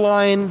 you wrote a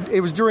line,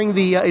 it was during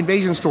the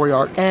Invasion story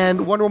arc,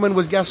 and Wonder Woman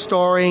was guest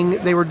starring,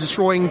 they were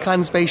destroying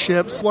Khan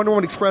spaceships. Wonder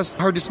Woman expressed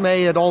her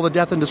dismay at all the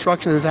death and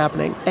destruction that was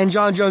happening. And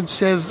John Jones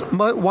says,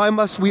 why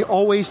must we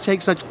always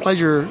take such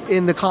pleasure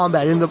in the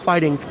combat, in the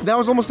fighting? That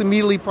was almost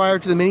immediately prior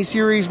to the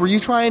miniseries. Were you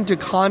trying to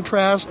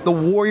contrast the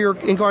warrior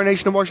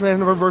incarnation of Martian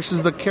Manhunter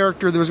versus the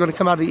character that was going to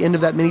come out at the end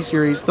of that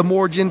miniseries? The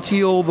more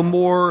genteel, the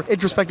more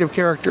introspective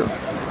character.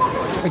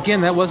 Again,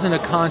 that wasn't a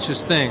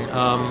conscious thing,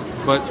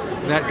 but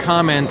that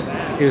comment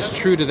is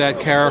true to that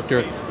character.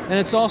 And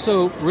it's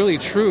also really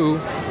true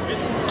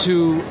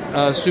to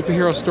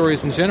superhero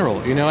stories in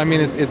general. You know, I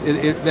mean,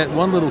 that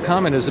one little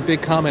comment is a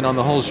big comment on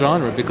the whole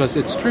genre because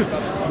it's true.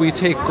 We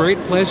take great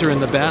pleasure in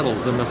the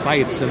battles and the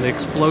fights and the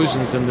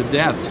explosions and the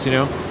deaths, you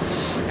know.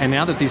 And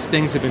now that these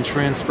things have been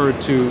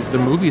transferred to the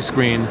movie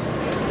screen,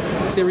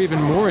 they're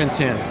even more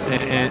intense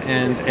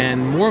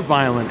and more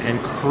violent and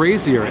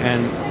crazier.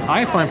 And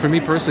I find, for me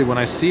personally, when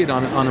I see it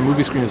on a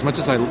movie screen, as much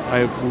as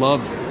I've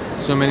loved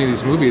so many of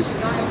these movies,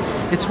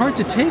 it's hard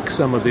to take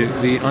some of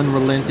the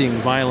unrelenting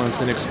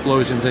violence and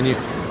explosions. And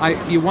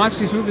you watch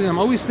these movies, and I'm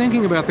always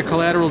thinking about the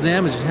collateral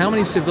damage and how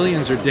many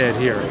civilians are dead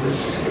here.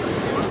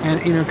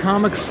 And in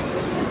comics,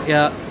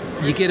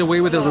 you get away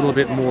with it a little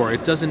bit more.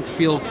 It doesn't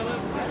feel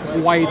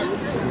quite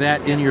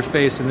that in your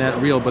face and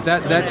that real, but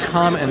that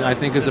comment I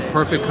think is a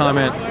perfect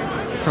comment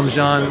from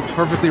John,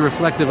 perfectly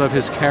reflective of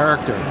his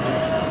character,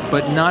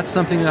 but not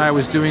something that I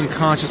was doing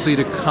consciously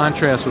to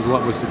contrast with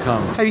what was to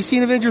come. Have you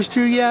seen Avengers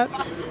 2 yet?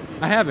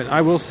 I haven't.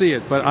 I will see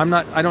it, but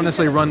I don't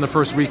necessarily run the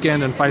first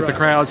weekend and fight the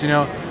crowds, you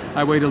know.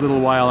 I wait a little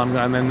while and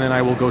then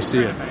I will go see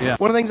it. Yeah.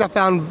 One of the things I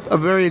found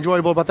very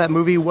enjoyable about that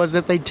movie was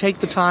that they take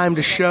the time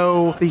to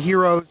show the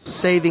heroes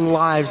saving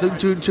lives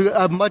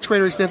to a much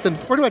greater extent than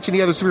pretty much any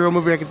other superhero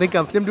movie I can think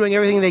of. Them doing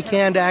everything they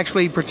can to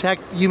actually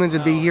protect humans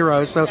and be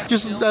heroes. So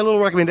just a little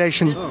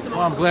recommendation.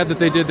 Well, I'm glad that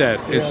they did that.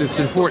 It's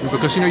important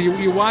because, you know,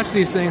 you watch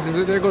these things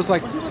and there goes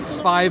like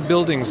 5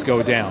 buildings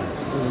go down.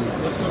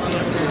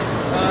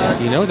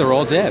 You know, they're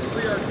all dead.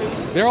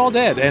 They're all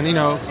dead. And, you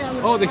know,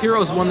 oh, the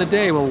heroes won the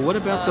day. Well, what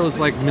about those,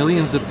 like,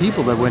 millions of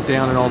people that went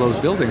down in all those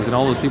buildings and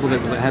all those people that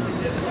had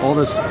all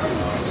this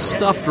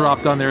stuff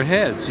dropped on their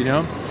heads, you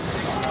know?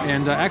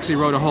 And I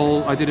actually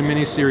I did a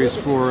mini-series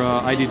for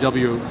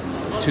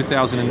IDW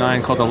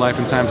 2009 called The Life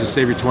and Times of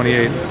Savior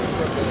 28,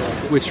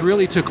 which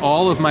really took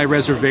all of my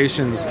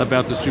reservations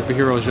about the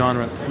superhero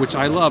genre, which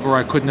I love, or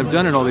I couldn't have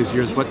done it all these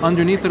years. But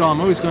underneath it all,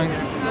 I'm always going,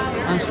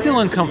 I'm still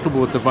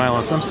uncomfortable with the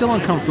violence. I'm still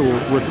uncomfortable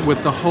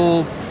with the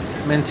whole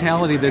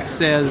mentality that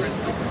says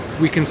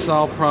we can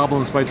solve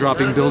problems by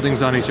dropping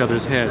buildings on each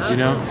other's heads, you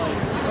know?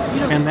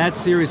 And that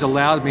series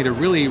allowed me to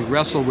really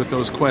wrestle with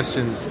those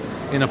questions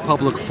in a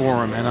public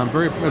forum. And I'm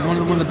one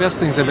of the best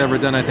things I've ever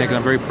done, I think, and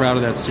I'm very proud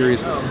of that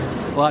series.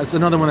 Well, it's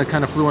another one that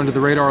kind of flew under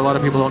the radar. A lot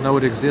of people don't know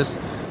it exists.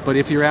 But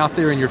if you're out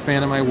there and you're a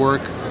fan of my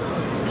work,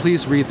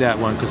 please read that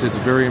one because it's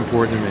very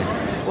important to me.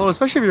 Well,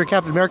 especially if you're a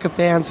Captain America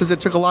fan, since it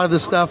took a lot of the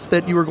stuff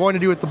that you were going to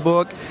do with the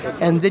book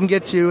and didn't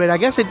get to, and I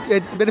guess it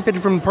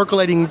benefited from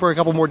percolating for a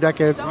couple more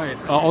decades. Right.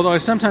 Although I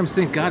sometimes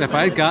think, God, if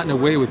I had gotten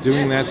away with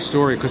doing that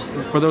story, because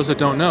for those that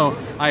don't know,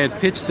 I had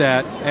pitched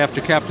that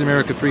after Captain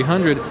America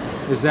 300,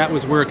 is that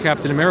was where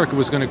Captain America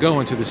was going to go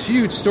into this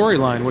huge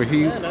storyline where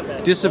he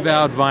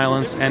disavowed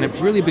violence, and it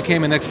really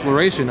became an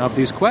exploration of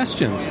these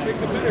questions.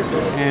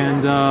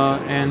 And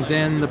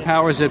then the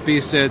powers that be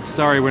said,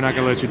 sorry, we're not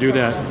going to let you do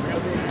that.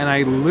 And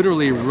I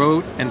literally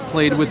wrote and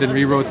played with and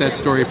rewrote that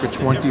story for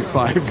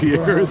 25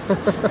 years.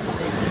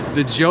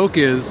 The joke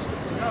is,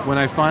 when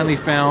I finally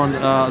found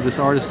this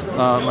artist,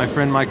 my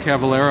friend Mike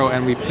Cavallero,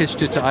 and we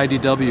pitched it to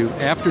IDW,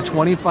 after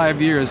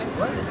 25 years,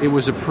 it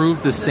was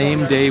approved the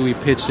same day we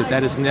pitched it.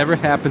 That has never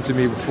happened to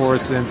me before or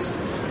since,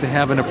 to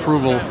have an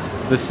approval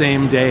the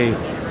same day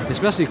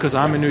especially because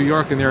I'm in New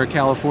York and they're in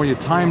California.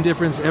 Time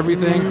difference,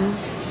 everything.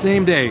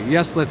 Same day.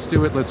 Yes, let's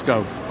do it. Let's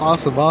go.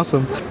 Awesome.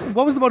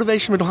 What was the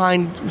motivation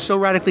behind so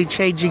radically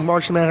changing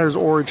Martian Manhunter's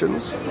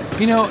origins?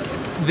 You know,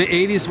 the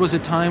 80s was a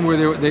time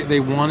where they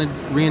wanted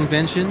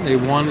reinvention. They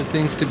wanted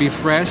things to be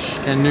fresh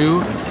and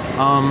new.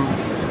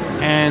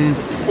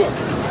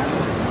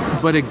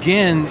 But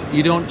again,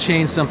 you don't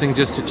change something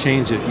just to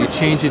change it. You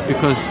change it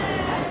because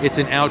it's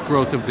an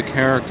outgrowth of the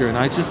character. And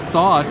I just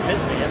thought,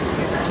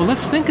 well,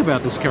 let's think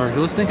about this character.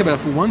 Let's think about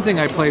it. For one thing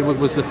I played with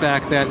was the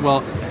fact that,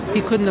 well,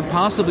 he couldn't have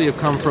possibly have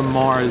come from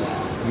Mars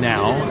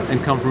now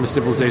and come from a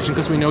civilization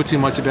because we know too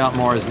much about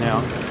Mars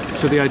now.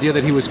 So the idea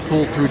that he was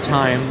pulled through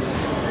time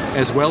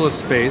as well as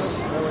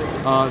space,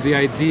 the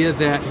idea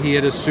that he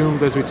had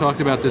assumed, as we talked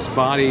about, this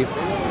body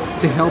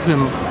to help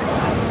him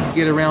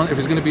get around. If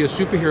he's going to be a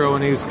superhero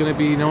and he's going to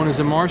be known as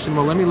a Martian,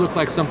 well, let me look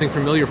like something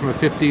familiar from a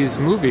 50s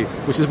movie,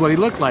 which is what he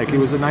looked like. He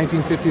was a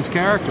 1950s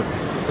character.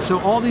 So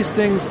all these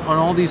things and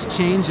all these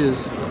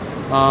changes,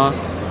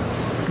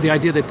 the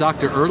idea that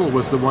Dr. Ertl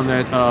was the one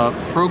that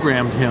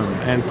programmed him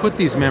and put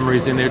these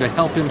memories in there to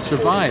help him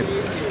survive.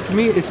 For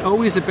me, it's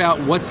always about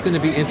what's going to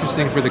be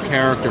interesting for the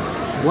character.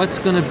 What's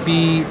going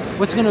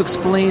to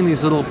explain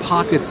these little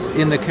pockets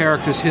in the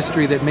character's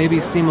history that maybe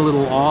seem a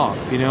little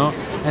off,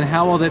 and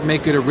how will that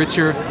make it a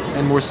richer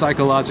and more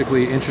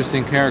psychologically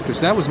interesting character.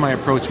 So that was my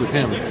approach with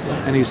him,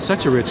 and he's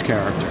such a rich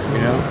character,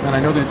 and I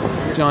know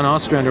that John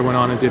Ostrander went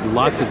on and did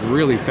lots of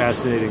really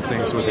fascinating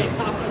things with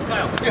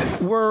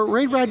him. Were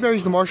Ray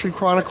Bradbury's The Martian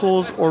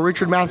Chronicles or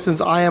Richard Matheson's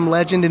I Am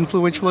Legend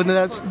influential into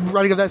that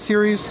writing of that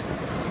series?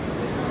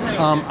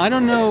 I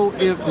don't know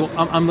if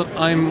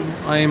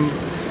I'm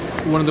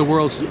one of the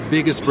world's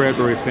biggest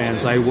Bradbury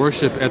fans. I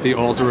worship at the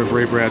altar of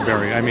Ray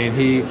Bradbury. I mean,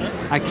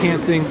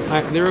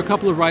 there are a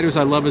couple of writers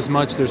I love as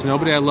much. There's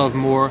nobody I love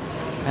more,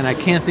 and I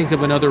can't think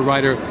of another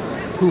writer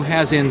who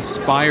has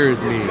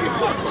inspired me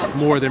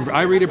more than...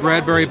 I read a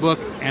Bradbury book,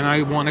 and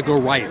I want to go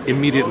write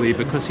immediately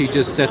because he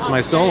just sets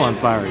my soul on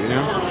fire,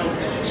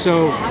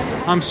 So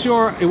I'm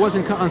sure it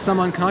wasn't on some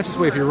unconscious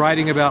way. If you're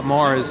writing about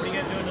Mars,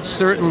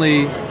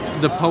 certainly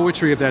the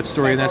poetry of that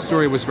story, and that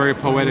story was very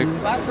poetic,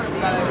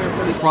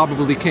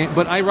 probably came...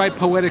 But I write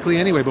poetically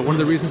anyway, but one of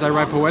the reasons I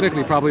write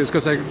poetically probably is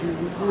because I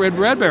read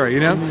Bradbury,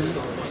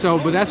 So,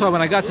 but that's why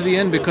when I got to the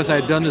end, because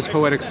I had done this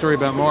poetic story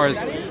about Mars,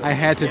 I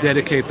had to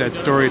dedicate that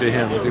story to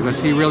him,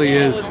 because he really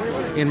is,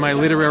 in my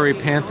literary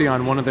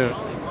pantheon, one of the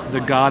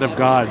god of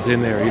gods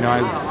in there.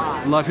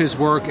 I love his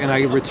work, and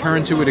I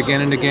return to it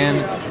again and again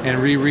and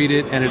reread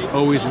it, and it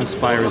always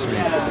inspires me.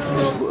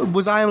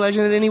 Was I Am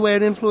Legend in any way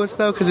an influence,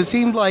 though? Because it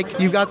seemed like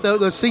you got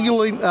the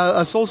singularly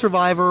a sole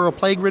survivor, a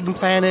plague-ridden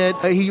planet.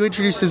 He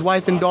introduced his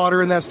wife and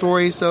daughter in that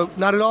story, so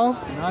not at all?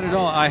 Not at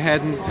all.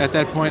 At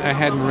that point, I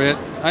hadn't read...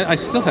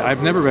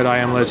 I've never read I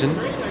Am Legend.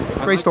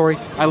 Great story.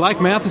 I like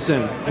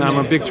Matheson, and I'm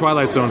a big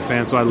Twilight Zone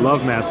fan, so I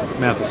love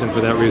Matheson for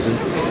that reason.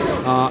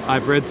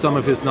 I've read some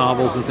of his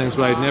novels and things,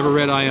 but I'd never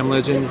read I Am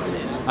Legend.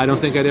 I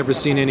don't think I'd ever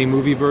seen any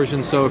movie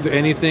version, so if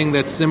anything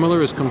that's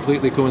similar is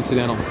completely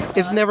coincidental.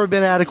 It's never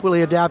been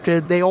adequately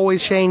adapted. They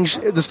always change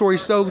the story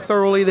so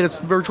thoroughly that it's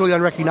virtually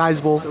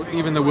unrecognizable. So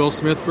even the Will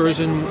Smith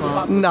version?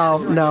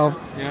 No.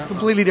 Yeah?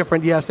 Completely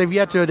different, yes. They've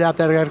yet to adapt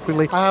that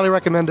adequately. I highly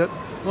recommend it.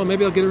 Well,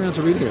 maybe I'll get around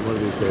to reading it one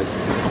of these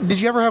days.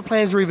 Did you ever have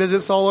plans to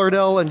revisit Saul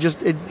Ardell and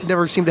just it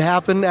never seemed to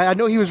happen? I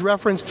know he was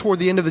referenced toward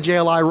the end of the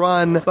JLI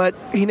run, but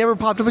he never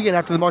popped up again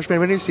after the Martian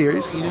Man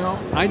miniseries.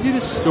 I did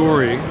a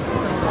story,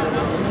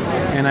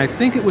 and I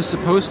think it was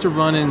supposed to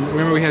run in...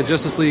 Remember, we had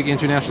Justice League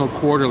International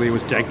Quarterly. It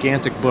was a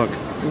gigantic book.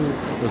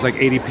 It was like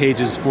 80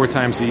 pages 4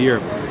 times a year.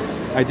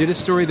 I did a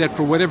story that,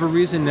 for whatever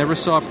reason, never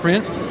saw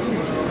print,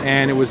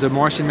 and it was a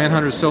Martian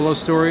Manhunter solo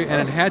story,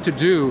 and it had to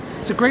do...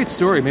 It's a great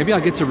story. Maybe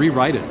I'll get to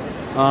rewrite it.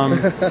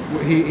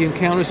 He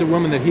encounters a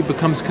woman that he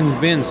becomes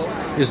convinced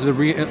is a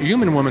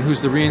human woman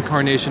who's the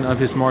reincarnation of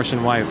his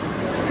Martian wife.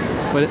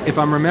 But if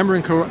I'm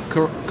remembering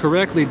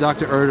correctly,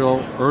 Dr.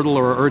 Erdl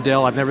or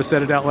Erdell, I've never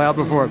said it out loud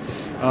before.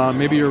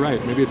 Maybe you're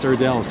right. Maybe it's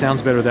Erdell. It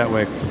sounds better that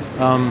way.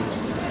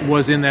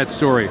 Was in that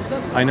story.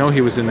 I know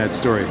he was in that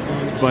story.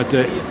 But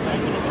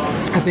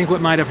I think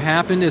what might have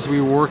happened is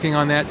we were working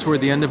on that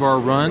toward the end of our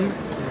run,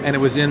 and it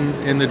was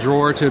in the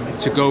drawer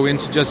to go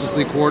into Justice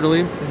League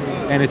Quarterly,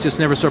 and it just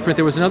never saw print.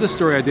 There was another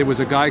story I did,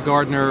 was a Guy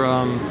Gardner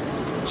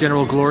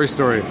General Glory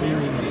story.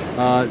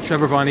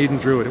 Trevor Von Eden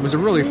drew it. It was a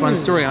really fun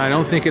story, and I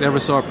don't think it ever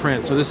saw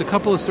print. So there's a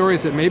couple of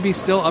stories that may be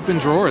still up in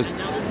drawers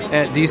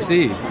at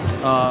DC.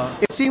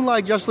 It seemed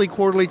like Justice League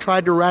Quarterly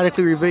tried to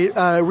radically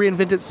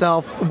reinvent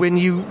itself when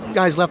you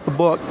guys left the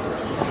book.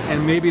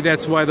 And maybe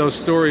that's why those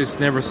stories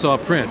never saw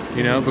print,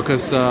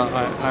 because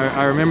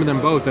I remember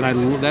them both.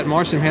 And that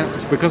Martian Man,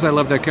 it's because I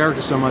love that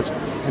character so much,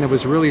 and it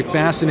was a really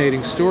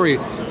fascinating story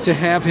to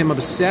have him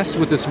obsessed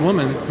with this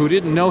woman who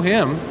didn't know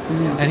him,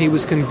 and he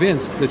was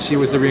convinced that she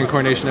was the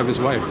reincarnation of his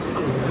wife.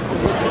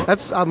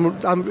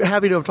 I'm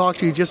happy to have talked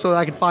to you just so that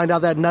I could find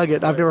out that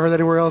nugget. I've never heard that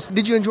anywhere else.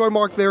 Did you enjoy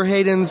Mark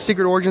Verheiden's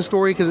Secret Origin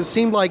story? Because it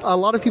seemed like a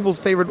lot of people's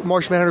favorite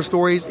Martian Manhunter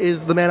stories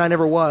is The Man I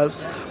Never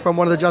Was from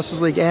one of the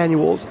Justice League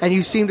annuals. And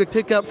you seem to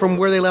pick up from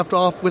where they left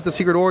off with the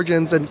Secret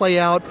Origins and play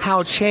out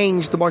how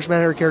changed the Martian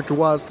Manhunter character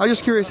was. I'm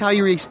just curious how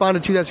you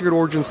responded to that Secret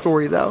Origin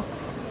story, though.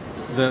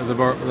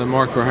 The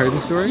Mark Verheiden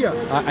story? Yeah.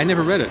 I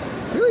never read it.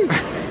 Really?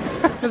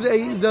 Because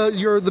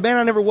the Man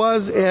I Never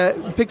Was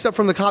picks up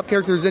from the cop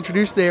character who's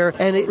introduced there,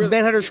 and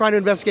Manhunter's trying to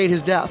investigate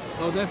his death.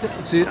 Oh, that's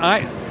it. See,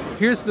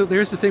 here's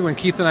the thing. When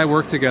Keith and I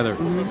work together,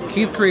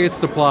 Keith creates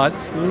the plot.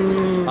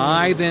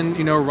 I then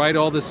write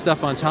all this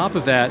stuff on top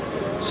of that.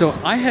 So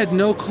I had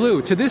no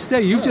clue. To this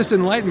day, you've just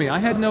enlightened me. I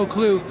had no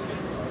clue.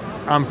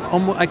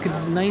 I could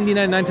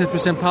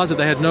 99%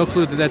 positive I had no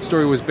clue that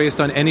story was based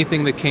on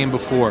anything that came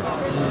before.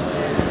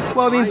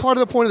 Well, I mean, part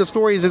of the point of the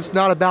story is it's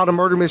not about a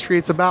murder mystery.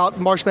 It's about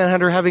Martian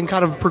Manhunter having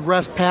kind of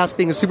progressed past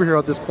being a superhero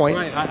at this point.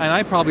 Right, and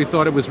I probably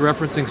thought it was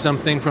referencing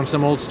something from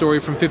some old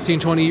story from 15,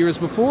 20 years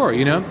before,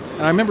 And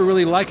I remember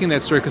really liking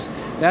that story because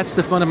that's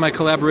the fun of my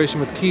collaboration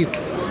with Keith.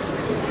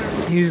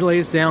 He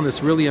lays down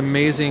this really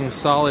amazing,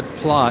 solid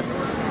plot,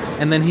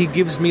 and then he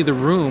gives me the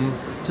room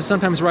to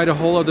sometimes write a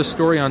whole other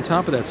story on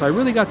top of that. So I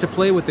really got to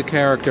play with the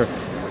character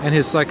and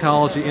his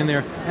psychology in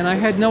there, and I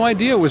had no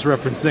idea it was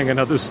referencing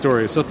another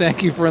story, so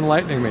thank you for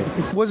enlightening me.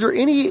 Was there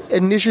any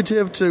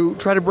initiative to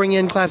try to bring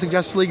in classic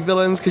Justice League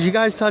villains? Because you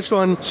guys touched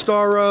on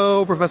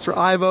Starro, Professor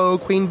Ivo,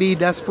 Queen Bee,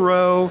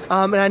 Despero,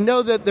 and I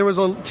know that there was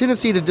a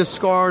tendency to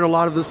discard a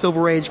lot of the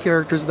Silver Age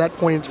characters at that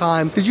point in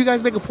time. Did you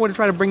guys make a point to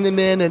try to bring them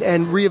in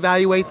and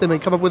reevaluate them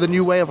and come up with a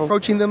new way of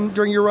approaching them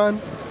during your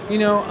run?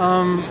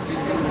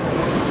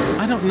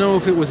 I don't know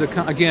if it was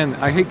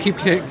I keep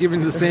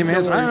giving the same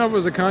answer. I don't know if it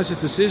was a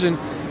conscious decision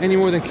any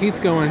more than Keith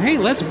going, hey,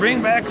 let's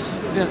bring back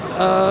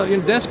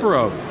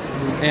Despero.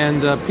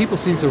 And people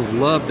seem to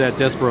love that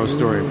Despero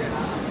story.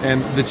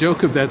 And the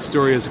joke of that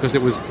story is because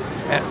it was,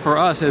 for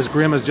us, as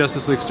grim as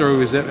Justice League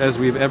story as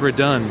we've ever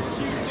done.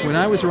 When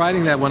I was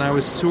writing that, when I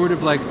was sort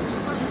of like,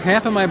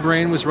 half of my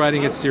brain was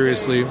writing it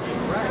seriously,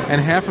 and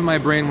half of my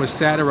brain was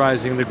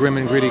satirizing the grim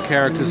and gritty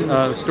characters,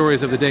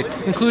 stories of the day,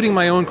 including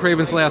my own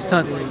Craven's Last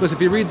Hunt. Because if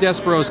you read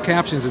Despero's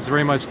captions, it's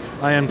very much,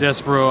 I am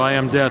Despero, I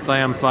am death, I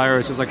am fire.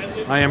 It's just like,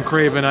 I am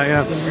Craven, I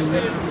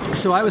am...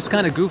 So I was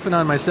kind of goofing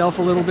on myself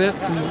a little bit,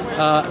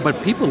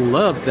 but people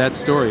loved that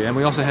story. And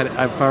we also had,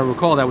 if I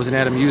recall, that was an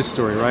Adam Hughes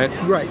story, right?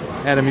 Right.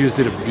 Adam Hughes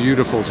did a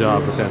beautiful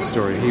job with that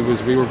story.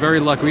 We were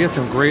very lucky. We had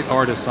some great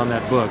artists on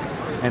that book.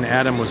 And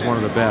Adam was one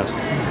of the best.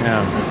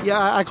 Yeah,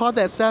 I caught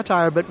that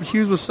satire, but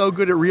Hughes was so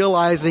good at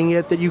realizing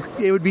it that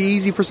it would be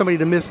easy for somebody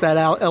to miss that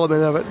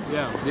element of it.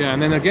 Yeah.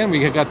 And then again,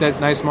 we got that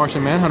nice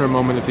Martian Manhunter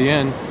moment at the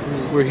end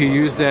where he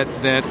used that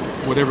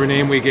whatever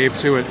name we gave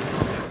to it.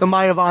 The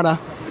Mayavana.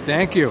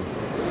 Thank you.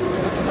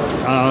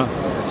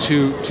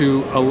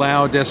 To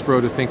allow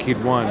Despero to think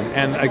he'd won.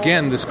 And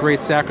again, this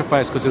great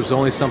sacrifice because it was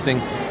only something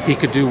he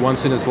could do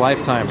once in his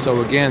lifetime.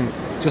 So again,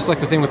 just like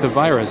the thing with the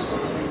virus.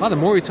 Wow, the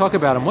more we talk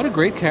about him, what a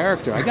great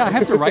character. I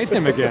have to write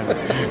him again.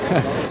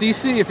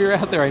 DC, if you're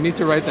out there, I need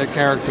to write that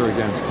character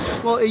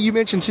again. Well, you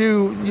mentioned,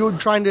 too, you were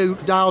trying to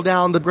dial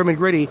down the grim and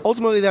gritty.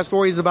 Ultimately, that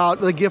story is about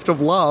the gift of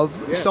love,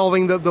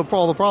 solving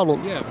all the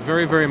problems. Yeah,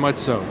 very, very much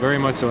so. Very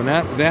much so. And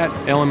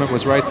that element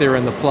was right there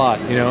in the plot,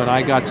 and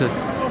I got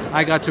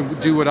to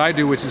do what I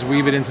do, which is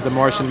weave it into the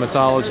Martian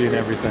mythology and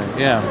everything.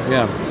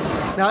 Yeah.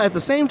 Now, at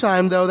the same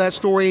time, though, that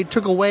story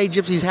took away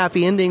Gypsy's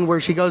happy ending where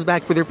she goes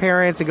back with her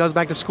parents and goes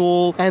back to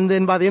school, and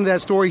then by the end of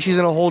that story, she's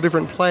in a whole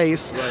different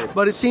place. Right.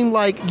 But it seemed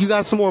like you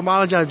got some more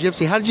mileage out of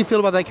Gypsy. How did you feel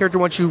about that character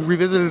once you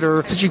revisited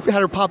her, since you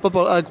had her pop up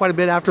quite a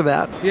bit after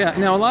that? Yeah,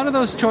 now a lot of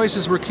those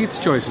choices were Keith's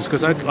choices,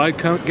 because I'd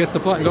get the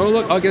plot and go, oh,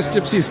 look, I guess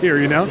Gypsy's here,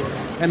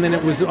 And then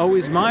it was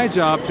always my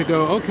job to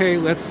go, okay,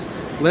 let's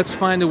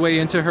find a way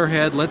into her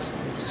head, let's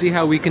see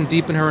how we can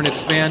deepen her and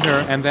expand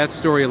her, and that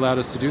story allowed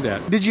us to do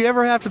that. Did you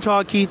ever have to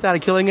talk Keith out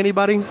of killing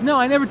anybody? No,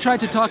 I never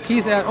tried to talk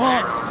Keith out.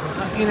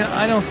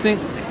 I don't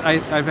think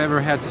I've ever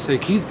had to say,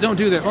 Keith, don't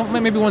do that. Well,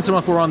 maybe once in a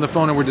while we're on the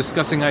phone and we're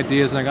discussing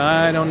ideas, and I go,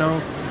 I don't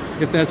know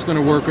if that's going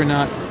to work or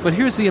not. But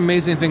here's the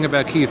amazing thing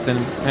about Keith,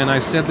 and I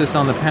said this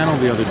on the panel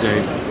the other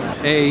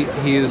day.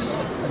 He is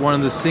one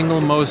of the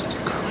single most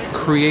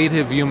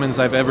creative humans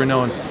I've ever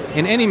known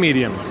in any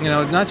medium,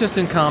 not just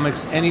in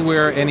comics,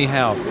 anywhere,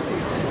 anyhow.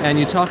 And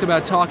you talk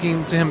about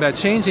talking to him about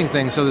changing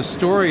things. So the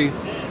story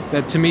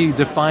that to me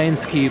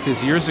defines Keith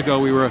is years ago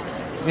we were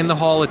in the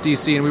hall at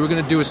DC and we were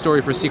going to do a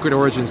story for Secret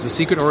Origins, the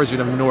Secret Origin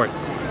of Nort,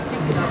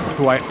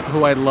 who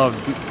I love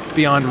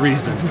beyond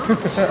reason.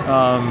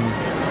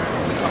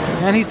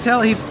 And he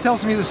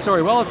tells me the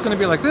story. Well, it's going to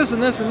be like this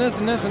and this and this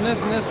and this and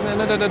this and this and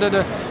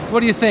da-da-da-da-da.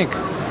 What do you think?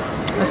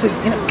 I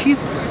said, Keith,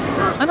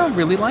 I don't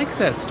really like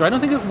that story. I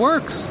don't think it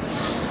works.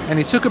 And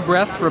he took a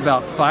breath for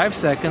about 5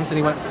 seconds, and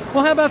he went,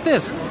 well, how about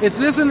this? It's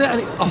this and that.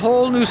 And a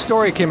whole new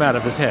story came out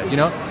of his head,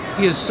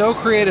 He is so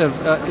creative.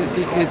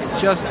 It's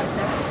just,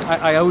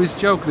 I always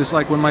joke, there's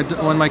like when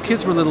my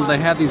kids were little, they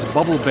had these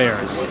bubble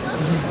bears.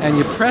 And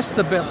you pressed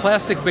the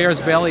plastic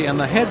bear's belly, and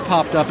the head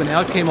popped up, and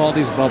out came all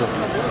these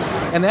bubbles.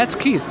 And that's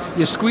Keith.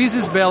 You squeeze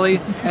his belly,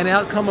 and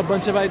out come a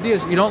bunch of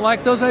ideas. You don't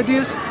like those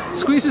ideas?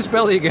 Squeeze his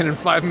belly again in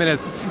 5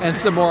 minutes, and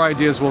some more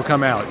ideas will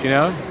come out,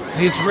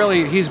 He's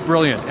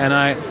brilliant,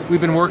 and we've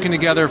been working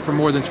together for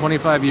more than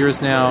 25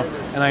 years now,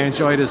 and I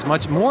enjoy it as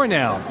much more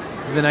now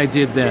than I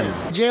did then.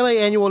 JLA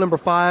Annual number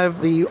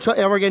 5, the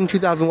Armageddon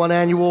 2001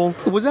 Annual.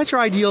 Was that your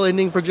ideal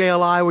ending for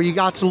JLI, where you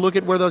got to look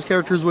at where those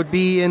characters would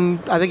be in,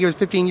 I think it was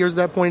 15 years at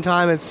that point in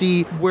time, and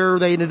see where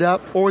they ended up?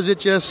 Or was it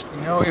just...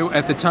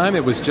 at the time,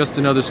 it was just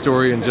another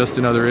story and just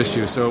another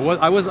issue. So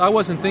I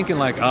wasn't thinking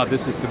like,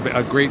 this is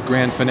a great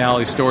grand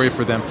finale story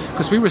for them,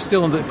 because we were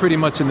still pretty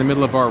much in the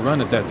middle of our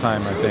run at that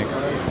time, I think.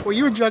 Well,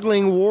 you were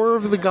juggling War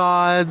of the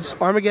Gods,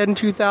 Armageddon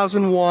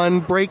 2001,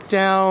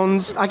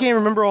 Breakdowns. I can't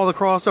remember all the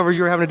crossovers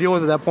you were having to deal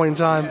with at that point in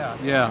time.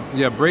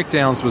 Yeah.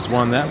 Breakdowns was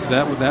one.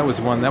 That was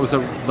one. That was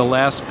the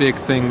last big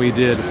thing we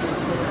did.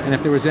 And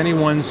if there was any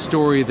one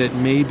story that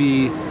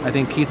maybe I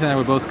think Keith and I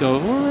would both go,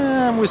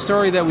 we're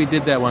sorry that we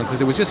did that one,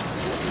 because it was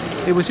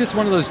just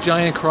one of those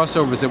giant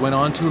crossovers that went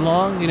on too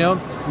long.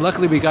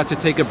 Luckily, we got to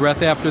take a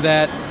breath after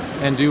that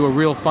and do a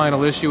real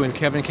final issue, and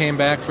Kevin came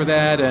back for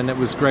that, and it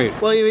was great.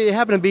 Well, it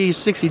happened to be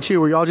 62.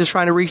 Were you all just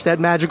trying to reach that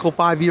magical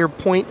 5-year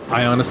point?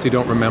 I honestly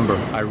don't remember.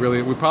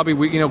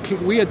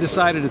 We had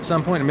decided at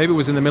some point, and maybe it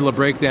was in the middle of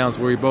Breakdowns,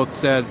 where we both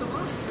said,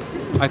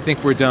 I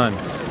think we're done.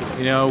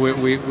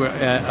 We've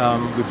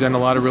done a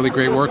lot of really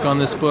great work on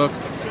this book,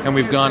 and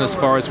we've gone as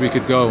far as we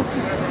could go.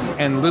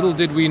 And little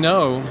did we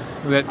know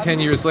that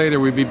 10 years later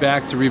we'd be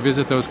back to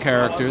revisit those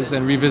characters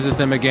and revisit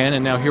them again,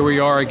 and now here we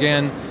are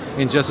again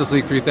in Justice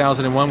League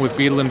 3001 with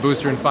Beetle and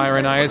Booster and Fire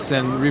and Ice,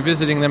 and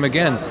revisiting them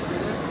again.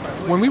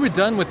 When we were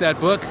done with that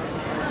book,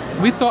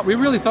 we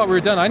really thought we were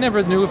done. I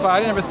never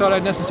thought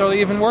I'd necessarily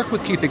even work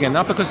with Keith again.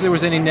 Not because there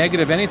was any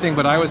negative anything,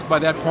 but I was by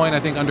that point, I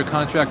think, under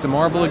contract to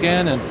Marvel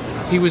again, and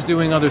he was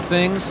doing other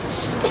things.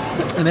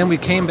 And then we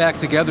came back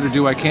together to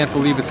do I Can't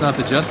Believe It's Not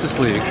the Justice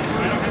League.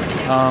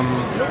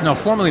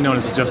 Formerly known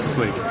as the Justice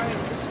League,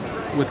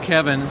 with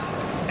Kevin.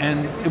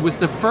 And it was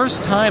the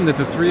first time that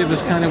the three of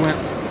us kind of went,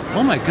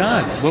 oh my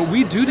God, what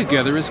we do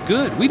together is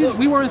good.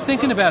 We weren't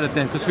thinking about it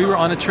then because we were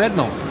on a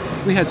treadmill.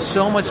 We had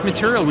so much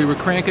material we were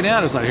cranking out.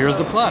 It was like, here's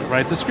the plot,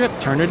 write the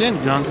script, turn it in,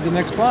 on to the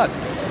next plot.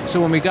 So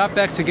when we got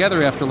back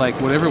together after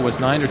whatever it was,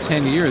 9 or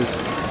 10 years,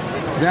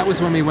 that was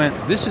when we went,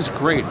 this is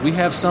great. We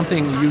have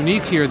something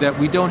unique here that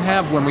we don't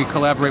have when we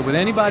collaborate with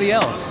anybody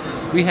else.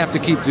 We have to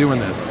keep doing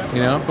this,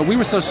 But we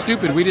were so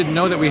stupid, we didn't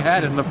know that we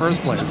had it in the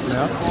first place,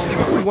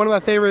 One of my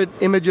favorite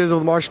images of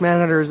the Martian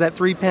Manhunter is that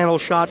 3-panel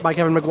shot by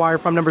Kevin Maguire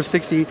from number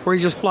 60, where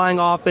he's just flying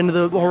off into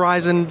the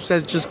horizon,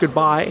 says just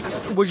goodbye.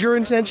 Was your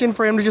intention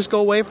for him to just go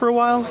away for a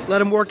while? Let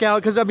him work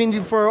out? Because,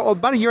 for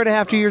about a year and a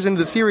half, 2 years into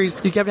the series,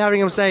 you kept having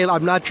him say,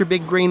 I'm not your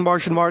big green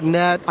Martian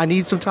Martinet. I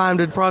need some time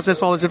to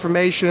process all this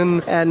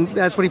information. And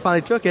that's when he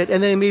finally took it.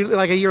 And then immediately,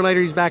 a year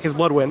later, he's back as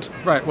Bloodwind.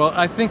 Right. Well,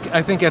 I think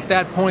at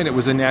that point, it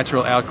was a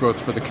natural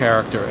outgrowth for the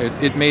character.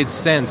 It made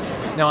sense.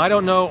 Now, I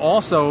don't know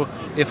also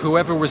if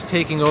whoever was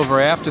taking over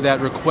after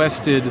that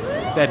requested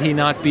that he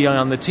not be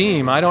on the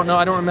team. I don't know.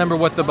 I don't remember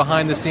what the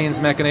behind-the-scenes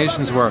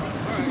machinations were,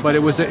 but it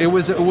was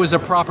a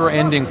proper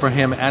ending for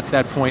him at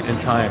that point in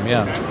time.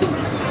 Yeah.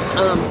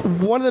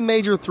 One of the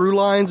major through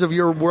lines of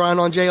your run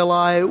on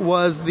JLI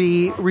was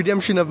the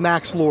redemption of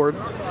Max Lord.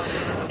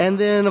 And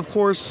then, of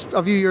course,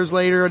 a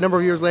number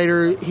of years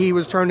later, he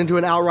was turned into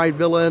an outright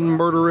villain,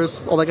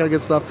 murderous, all that kind of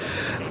good stuff.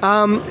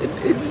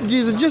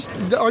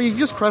 Are you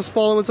just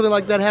crestfallen when something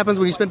like that happens,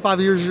 when you spend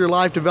 5 years of your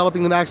life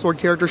developing the Max Lord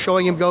character,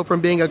 showing him go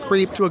from being a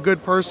creep to a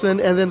good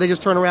person, and then they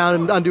just turn around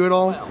and undo it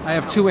all? I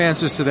have two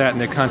answers to that, and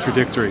they're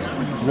contradictory.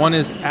 One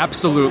is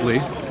absolutely,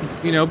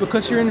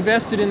 because you're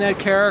invested in that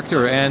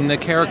character, and the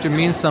character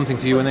means something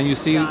to you, and then you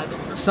see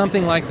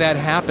something like that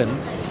happen,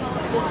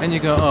 and you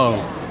go,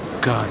 oh,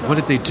 God, what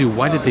did they do?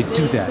 Why did they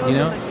do that,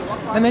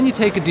 And then you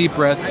take a deep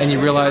breath and you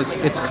realize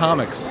it's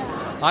comics.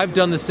 I've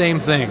done the same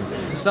thing.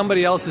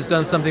 Somebody else has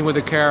done something with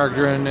a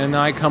character and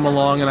I come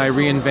along and I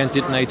reinvent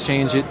it and I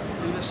change it.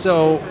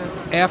 So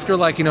after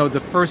the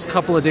first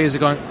couple of days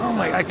of going, oh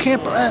my, I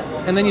can't,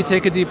 and then you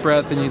take a deep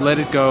breath and you let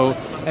it go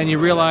and you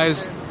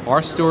realize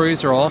our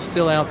stories are all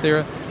still out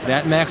there.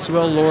 That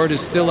Maxwell Lord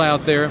is still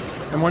out there.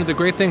 And one of the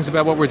great things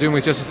about what we're doing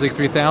with Justice League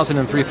 3000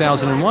 and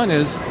 3001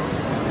 is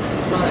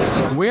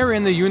where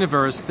in the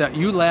universe that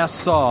you last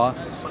saw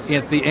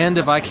at the end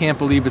of I Can't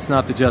Believe It's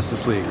Not the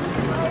Justice League,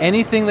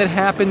 anything that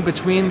happened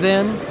between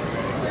then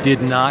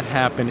did not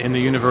happen in the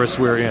universe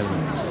we're in.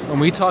 When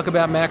we talk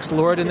about Max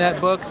Lord in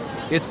that book,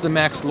 it's the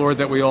Max Lord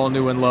that we all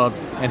knew and loved,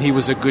 and he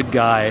was a good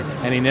guy,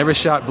 and he never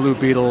shot Blue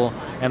Beetle,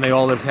 and they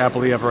all lived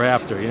happily ever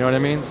after. You know what I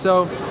mean?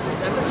 So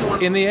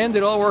In the end,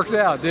 it all worked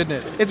out, didn't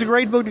it? It's a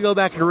great book to go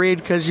back and read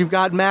because you've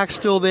got Max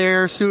still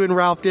there, Sue and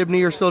Ralph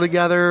Dibny are still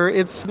together.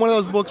 It's one of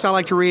those books I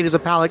like to read as a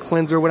palate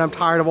cleanser when I'm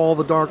tired of all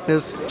the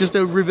darkness, just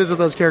to revisit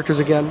those characters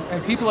again.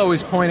 And people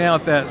always point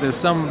out that there's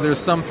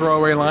some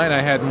throwaway line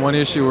I had in one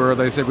issue where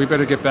they said, we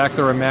better get back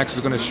there or Max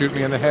is going to shoot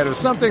me in the head or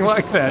something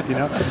like that,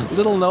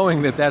 little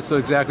knowing that that's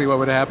exactly what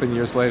would happen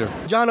years later.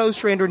 John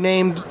Ostrander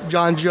named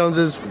John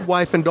Jones's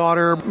wife and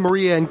daughter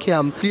Maria and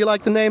Kim. Do you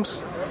like the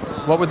names?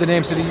 What were the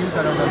names that he used?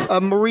 I don't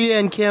know. Maria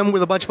and Kim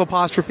with a bunch of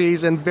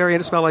apostrophes and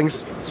variant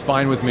spellings. It's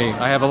fine with me.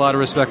 I have a lot of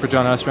respect for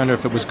John Ostrander.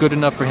 If it was good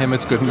enough for him,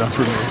 it's good enough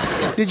for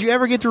me. Did you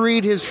ever get to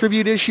read his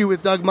tribute issue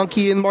with Doug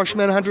Monkey and Martian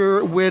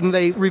Manhunter when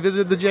they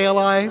revisited the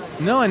JLI?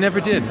 No, I never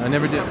did.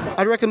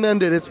 I'd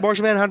recommend it. It's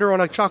Martian Manhunter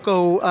on a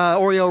Choco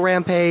Oreo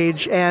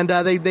rampage, and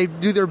they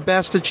do their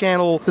best to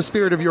channel the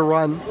spirit of your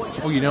run.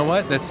 Oh, you know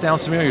what? That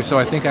sounds familiar, so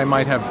I think I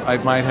might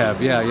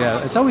have.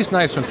 Yeah. It's always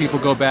nice when people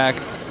go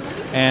back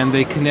and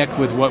they connect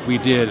with what we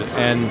did.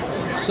 And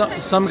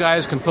some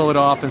guys can pull it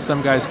off and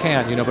some guys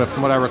can't, but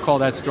from what I recall,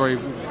 that story,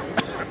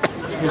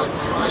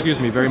 excuse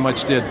me, very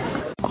much did.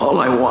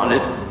 All I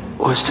wanted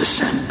was to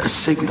send a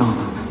signal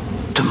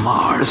to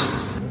Mars.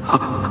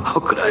 How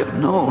could I have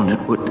known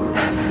it would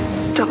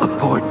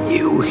teleport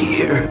you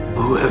here?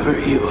 Whoever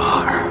you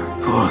are,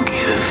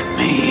 forgive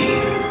me.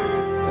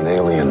 An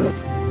alien,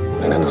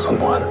 an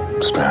innocent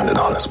one, stranded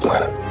on this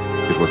planet.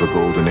 It was a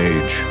golden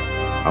age.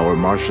 Our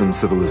Martian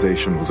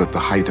civilization was at the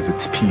height of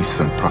its peace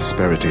and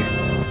prosperity.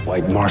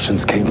 White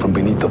Martians came from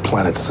beneath the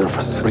planet's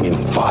surface,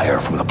 bringing fire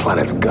from the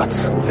planet's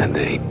guts, and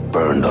they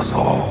burned us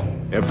all.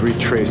 Every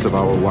trace of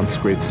our once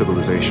great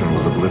civilization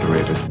was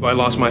obliterated. I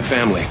lost my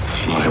family.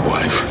 My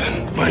wife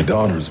and my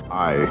daughters.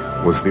 I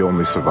was the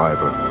only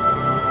survivor,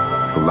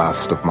 the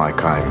last of my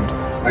kind.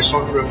 I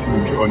sought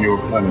refuge on your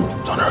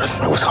planet. On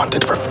Earth, I was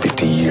hunted for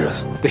 50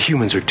 years. The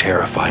humans are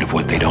terrified of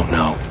what they don't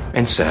know.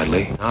 And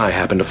sadly, I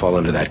happen to fall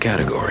into that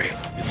category.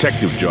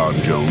 Detective John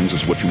Jones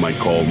is what you might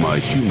call my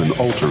human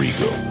alter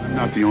ego. I'm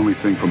not the only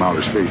thing from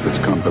outer space that's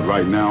come, but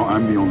right now,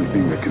 I'm the only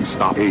thing that can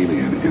stop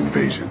alien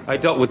invasion. I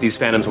dealt with these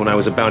phantoms when I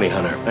was a bounty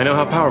hunter. I know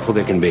how powerful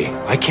they can be.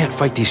 I can't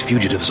fight these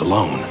fugitives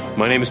alone.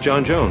 My name is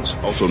John Jones.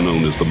 Also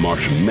known as the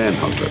Martian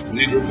Manhunter.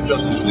 Leader of the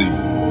Justice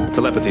League.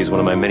 Telepathy is one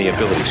of my many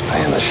abilities. I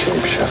am a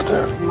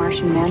shapeshifter.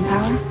 Martian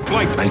manpower?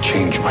 Flight. I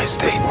change my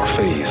state or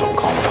phase or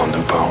call upon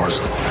new powers.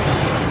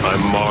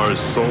 I'm Mars'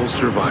 sole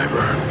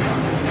survivor.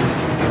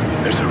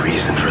 There's a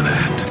reason for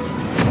that.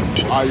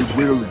 I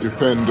will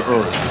defend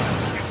Earth.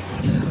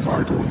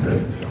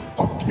 Idlehead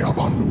of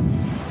Diablo,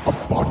 a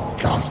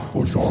podcast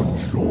for John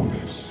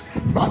Jones,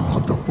 the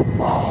Manhunter from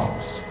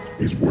Mars,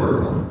 his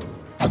world,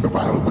 and the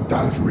vile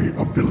menagerie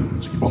of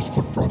villains he must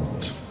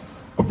confront.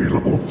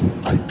 Available through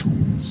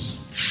iTunes,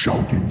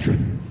 Shout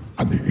Engine,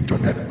 and the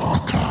Internet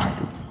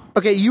Archive.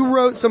 Okay, you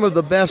wrote some of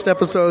the best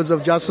episodes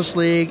of Justice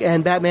League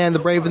and Batman the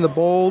Brave and the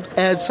Bold,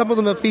 and some of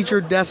them have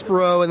featured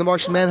Despero and the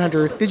Martian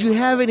Manhunter. Did you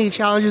have any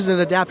challenges in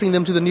adapting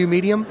them to the new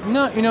medium?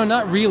 No,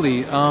 not really.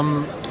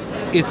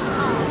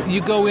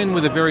 You go in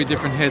with a very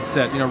different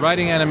headset.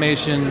 Writing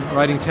animation,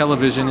 writing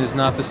television is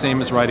not the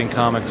same as writing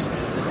comics.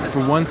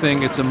 For one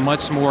thing, it's a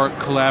much more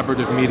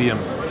collaborative medium.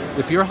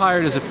 If you're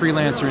hired as a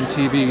freelancer in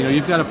TV,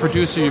 you've got a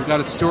producer, you've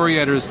got a story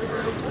editors,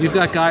 you've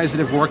got guys that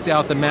have worked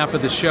out the map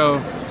of the show,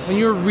 and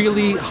you're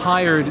really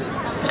hired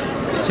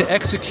to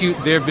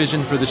execute their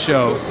vision for the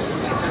show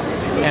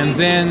and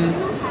then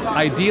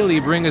ideally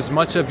bring as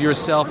much of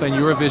yourself and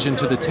your vision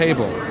to the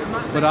table.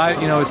 But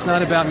it's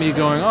not about me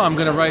going, I'm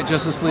going to write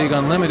Justice League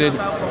Unlimited,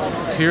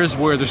 here's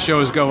where the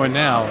show's going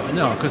now.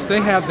 No, because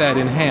they have that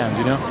in hand,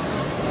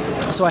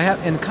 So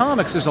in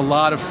comics, there's a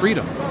lot of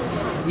freedom.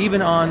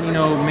 Even on,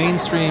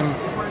 mainstream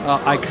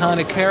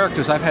iconic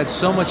characters, I've had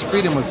so much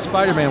freedom with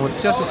Spider-Man,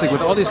 with Justice League,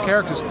 with all these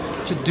characters,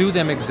 to do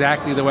them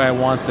exactly the way I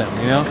want them,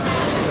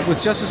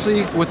 With Justice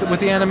League, with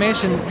the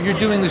animation, you're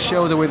doing the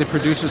show the way the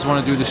producers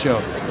want to do the show.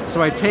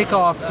 So I take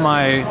off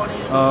my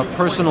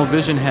personal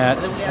vision hat,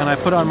 and I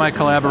put on my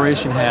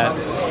collaboration hat,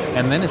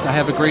 and then I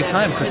have a great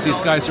time, because these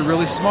guys are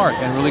really smart,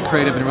 and really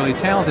creative, and really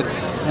talented,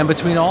 and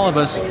between all of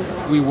us,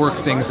 we work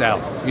things out,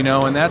 and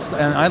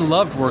I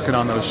loved working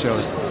on those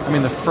shows. I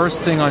mean, the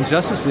first thing on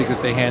Justice League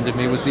that they handed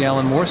me was the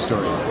Alan Moore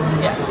story.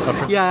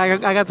 Yeah,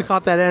 I got to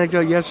caught that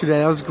anecdote yesterday.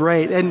 That was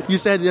great. And you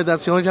said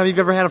that's the only time you've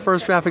ever had a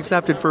first draft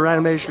accepted for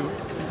animation.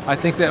 I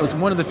think that was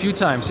one of the few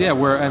times,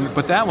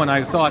 but that one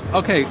I thought,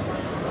 okay,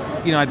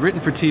 I'd written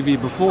for TV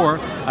before.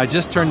 I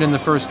just turned in the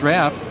first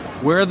draft.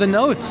 Where are the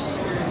notes?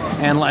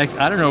 And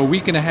a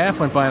week and a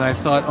half went by, and I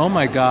thought, oh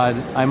my God,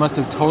 I must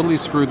have totally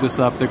screwed this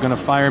up. They're going to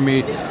fire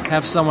me,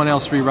 have someone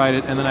else rewrite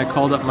it. And then I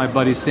called up my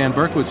buddy Stan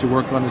Berkowitz, who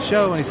worked on the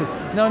show, and he said,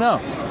 no,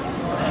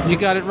 you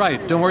got it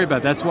right. Don't worry about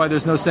it. That's why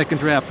there's no second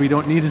draft. We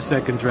don't need a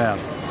second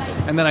draft.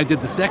 And then I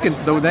did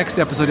the next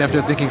episode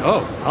after thinking,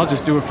 I'll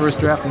just do a first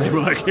draft. And they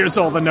were like, here's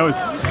all the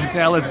notes.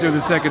 Now let's do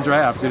the second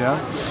draft,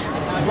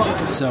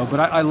 So, but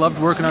I loved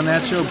working on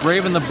that show.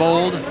 Brave and the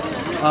Bold,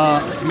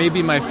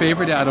 maybe my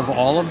favorite out of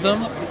all of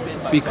them.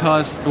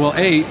 Because,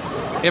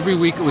 every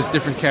week it was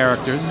different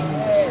characters.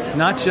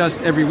 not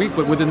just every week,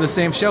 but within the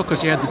same show,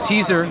 because you had the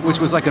teaser, which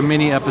was like a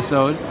mini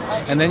episode,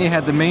 and then you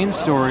had the main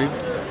story.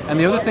 And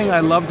the other thing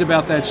I loved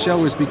about that show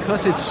was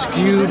because it's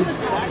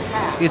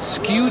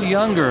skewed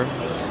younger,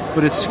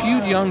 but it's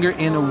skewed younger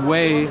in a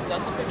way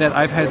that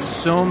I've had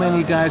so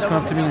many guys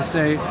come up to me and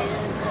say,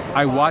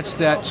 I watched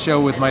that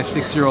show with my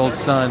 6-year-old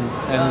son,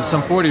 and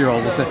some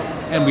 40-year-old will say,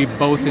 and we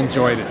both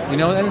enjoyed it. And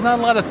there's not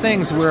a lot of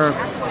things where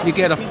you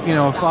get a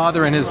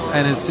father and his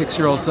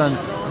 6-year-old son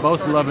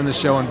both loving the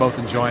show and both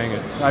enjoying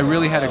it. I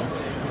really had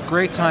a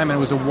great time, and it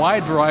was a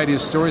wide variety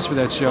of stories for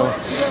that show.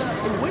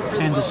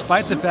 And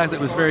despite the fact that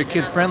it was very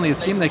kid-friendly, it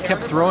seemed they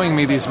kept throwing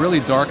me these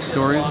really dark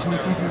stories,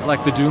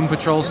 like the Doom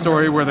Patrol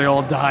story where they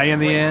all die in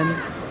the end,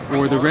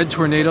 or the Red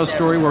Tornado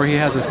story where he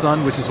has a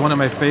son, which is one of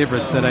my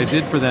favorites that I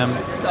did for them,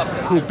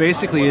 who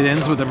basically it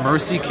ends with a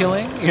mercy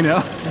killing,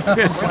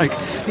 It's like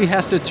he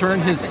has to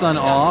turn his son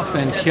off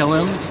and kill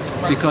him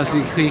because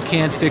he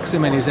can't fix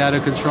him and he's out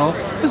of control.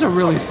 It was a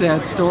really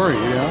sad story,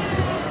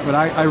 But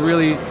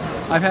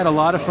I've had a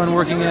lot of fun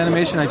working in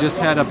animation. I just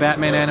had a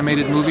Batman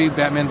animated movie,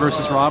 Batman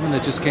vs. Robin,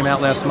 that just came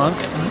out last month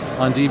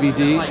on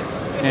DVD.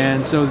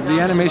 And so the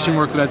animation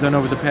work that I've done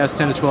over the past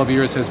 10 to 12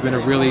 years has been a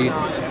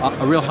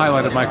real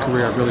highlight of my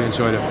career. I've really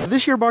enjoyed it.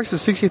 This year marks the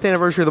 60th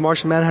anniversary of The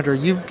Martian Manhunter.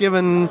 You've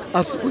given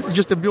us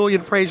just a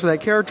billion praise for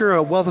that character,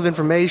 a wealth of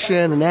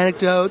information and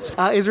anecdotes.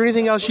 Is there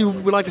anything else you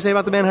would like to say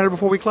about the Manhunter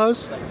before we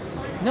close?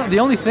 No, the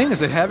only thing is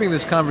that having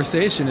this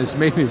conversation has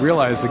made me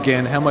realize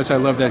again how much I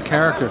love that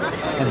character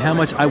and how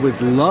much I would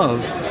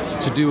love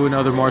to do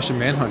another Martian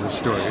Manhunter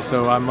story.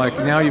 So I'm like,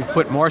 now you've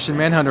put Martian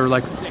Manhunter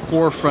like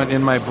forefront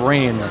in my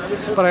brain.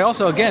 But I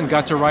also, again,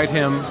 got to write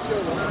him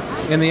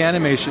in the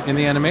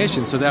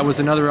animation. So that was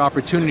another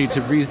opportunity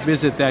to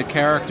revisit that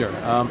character.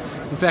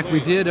 In fact, we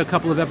did a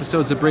couple of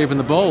episodes of Brave and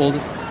the Bold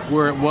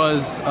where it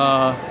was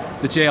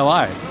the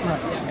JLI.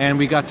 And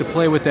we got to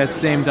play with that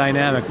same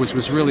dynamic, which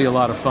was really a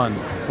lot of fun.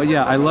 But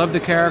yeah, I love the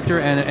character,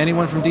 and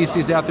anyone from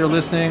DC's out there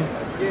listening,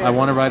 I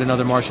want to write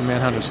another Martian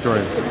Manhunter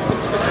story.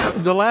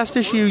 The last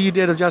issue you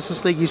did of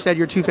Justice League, you said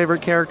your two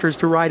favorite characters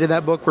to write in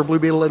that book were Blue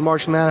Beetle and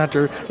Martian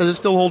Manhunter. Does it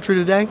still hold true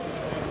today?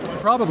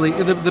 Probably.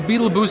 The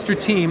Beetle Booster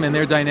team and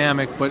their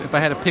dynamic, but if I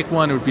had to pick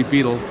one, it would be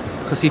Beetle,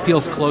 because he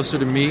feels closer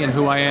to me and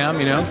who I am,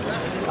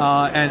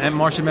 and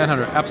Martian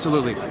Manhunter,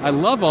 absolutely. I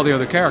love all the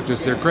other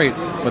characters. They're great,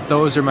 but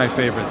those are my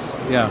favorites.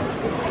 Yeah.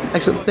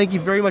 Excellent. Thank you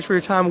very much for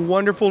your time.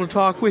 Wonderful to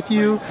talk with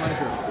you.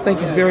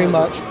 Thank you very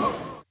much.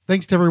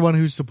 Thanks to everyone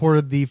who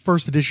supported the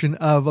first edition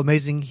of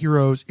Amazing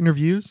Heroes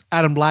interviews.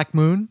 Adam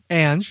Blackmoon,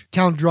 Ange,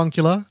 Count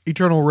Druncula,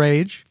 Eternal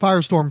Rage,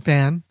 Firestorm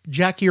Fan,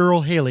 Jackie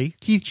Earl Haley,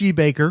 Keith G.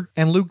 Baker,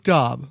 and Luke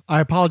Dobb. I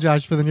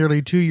apologize for the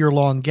nearly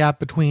 2-year-long gap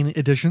between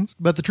editions,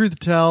 but the truth to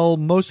tell,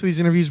 most of these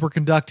interviews were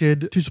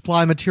conducted to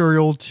supply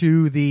material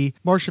to the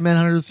Martian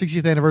Manhunter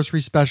 60th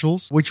Anniversary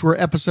specials, which were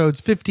episodes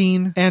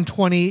 15 and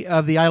 20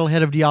 of the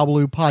Idlehead of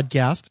Diablo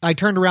podcast. I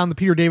turned around the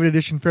Peter David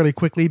edition fairly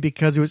quickly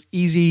because it was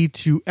easy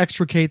to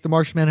extricate the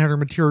Martian Manhunter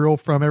material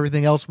from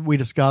everything else we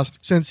discussed,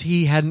 since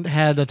he hadn't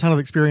had a ton of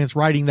experience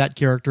writing that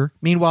character.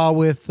 Meanwhile,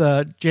 with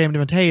J.M.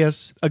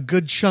 DeMatteis, a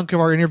good chunk of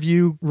our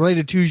interview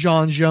related to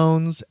J'onn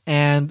J'onzz,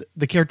 and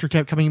the character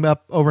kept coming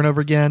up over and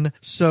over again.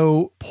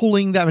 So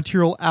pulling that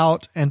material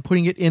out and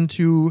putting it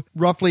into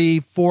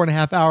roughly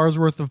 4.5 hours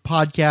worth of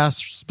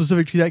podcasts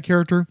specific to that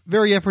character,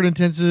 very effort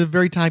intensive,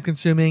 very time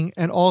consuming,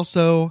 and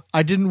also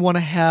I didn't want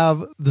to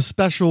have the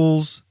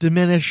specials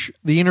diminish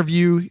the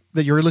interview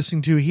that you're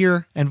listening to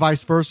here and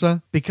vice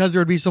versa. Because there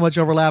would be so much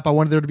overlap, I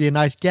wanted there to be a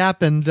nice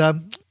gap, and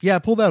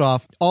pull that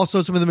off.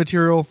 Also, some of the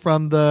material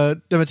from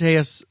the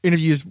DeMatteis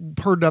interviews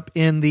paired up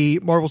in the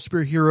Marvel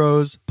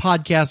Superheroes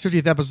podcast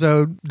 50th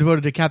episode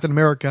devoted to Captain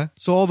America.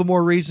 So all the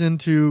more reason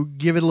to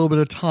give it a little bit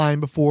of time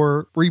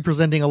before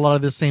representing a lot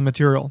of this same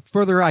material.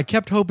 Further, I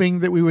kept hoping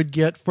that we would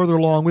get further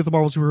along with the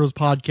Marvel Superheroes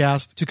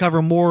podcast to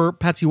cover more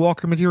Patsy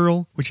Walker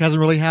material, which hasn't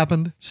really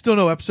happened. Still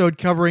no episode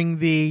covering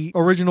the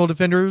original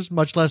Defenders,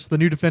 much less the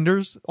new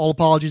Defenders. All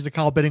apologies to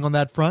Kyle Bidding on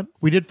that front.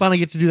 We did finally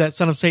get to do that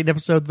Son of Satan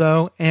episode,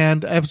 though,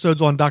 and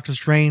episodes on Doctor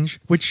Strange,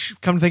 which,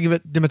 come to think of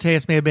it,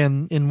 DeMatteis may have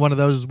been in one of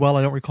those as well.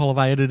 I don't recall if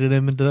I edited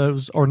him into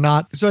those or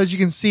not. So as you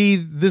can see,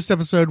 this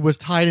episode was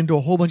tied into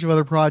a whole bunch of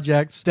other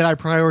projects that I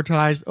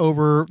prioritized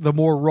over the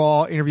more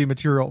raw interview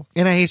material.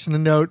 And I hasten to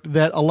note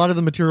that a lot of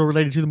the material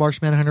related to the Martian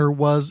Manhunter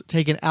was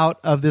taken out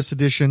of this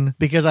edition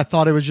because I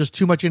thought it was just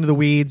too much into the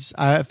weeds.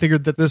 I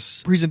figured that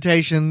this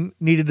presentation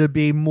needed to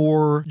be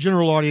more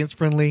general audience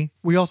friendly.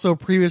 We also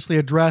previously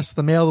addressed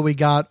the mail that we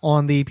got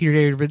on the Peter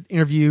David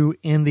interview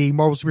in the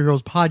Marvel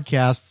Superheroes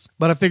podcasts,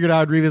 but I figured I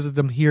would revisit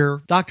them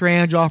here. Dr.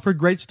 Ange offered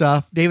great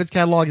stuff. David's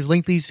catalog is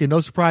lengthy, so no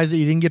surprise that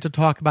you didn't get to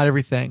talk about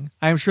everything.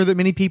 I am sure that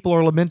many people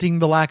are lamenting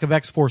the lack of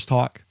X-Force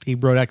talk. He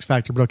wrote X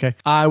Factor, but okay.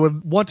 I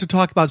would want to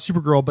talk about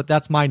Supergirl, but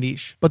that's my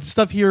niche. But the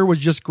stuff here was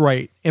just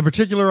great. In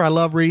particular, I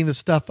love reading the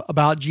stuff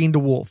about Jean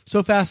DeWolf.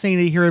 So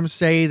fascinating to hear him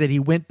say that he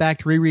went back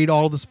to reread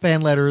all of his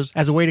fan letters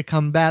as a way to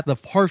combat the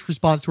harsh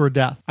response to her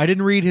death. I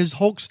didn't read his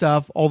Hulk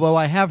stuff, although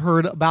I have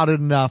heard about it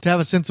enough to have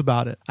a sense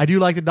about it. I do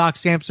like that Doc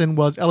Samson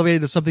was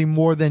elevated to something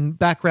more than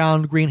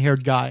background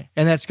green-haired guy.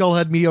 And that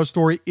Skullhead Meteor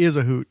story is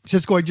a hoot.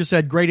 Cisco just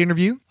said, great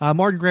interview.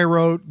 Martin Gray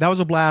wrote, that was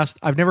a blast.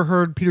 I've never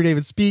heard Peter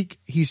David speak.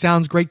 He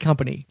sounds great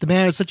company. The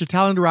man is such a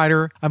talented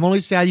writer. I'm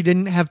only sad he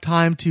didn't have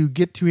time to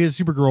get to his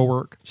Supergirl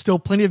work. Still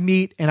plenty of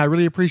meat, and I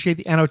really appreciate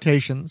the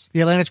annotations.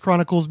 The Atlantis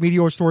Chronicles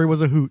Meteor story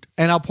was a hoot.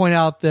 And I'll point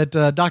out that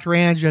Dr.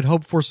 Ange had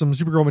hoped for some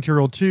Supergirl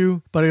material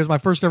too, but it was my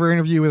first ever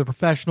interview with a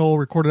professional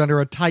recorded under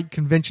a tight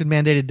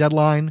convention-mandated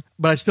deadline.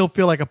 But I still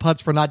feel like a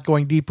putz for not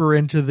going deeper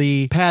into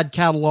the pad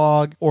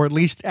catalog, or at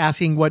least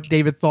asking what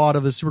David thought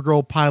of the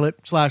Supergirl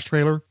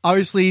pilot/trailer.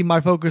 Obviously,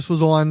 my focus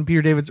was on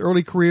Peter David's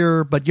early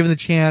career, but given the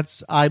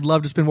chance, I'd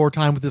love to spend more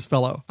time with this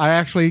fellow. I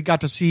actually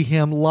got to see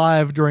him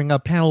live during a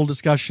panel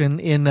discussion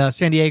in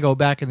San Diego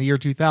back in the year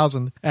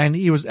 2000, and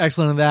he was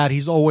excellent in that.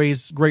 He's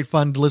always great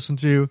fun to listen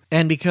to,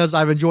 and because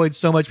I've enjoyed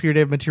so much Peter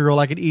David material,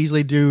 I could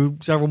easily do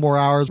several more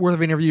hours worth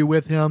of interview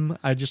with him.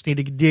 I just need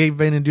to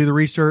dive in and do the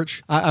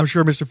research. I'm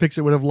sure Mr.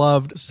 Fixit would have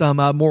loved some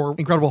more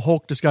Incredible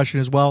Hulk discussion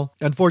as well.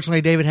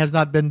 Unfortunately, David has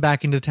not been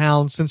back into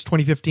town since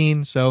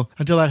 2015, so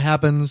until that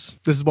happens,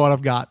 this is what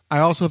I've got. I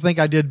also think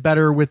I did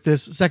better with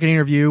this second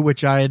interview,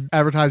 which I had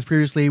advertised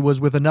previously was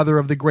with another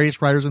of the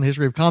greatest writers in the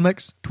history of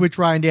comics. Twitch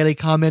Ryan Daly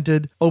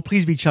commented, "Oh,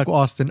 please be Chuck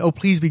Austin. Oh,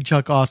 please be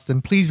Chuck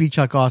Austin. Please be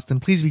Chuck Austin.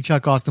 Please be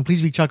Chuck Austin.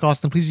 Please be Chuck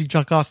Austin. Please be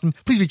Chuck Austin.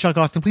 Please be Chuck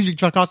Austin. Please be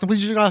Chuck Austin.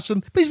 Please be Chuck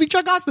Austin. Please be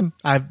Chuck Austin."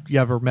 I've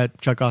never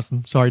met Chuck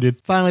Austin. Sorry, dude.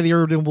 Finally, the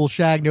Irredeemable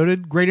Shag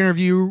noted, great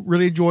interview.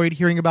 Really enjoyed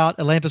hearing about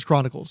Atlantis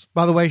Chronicles.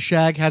 By the way,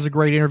 Shag has a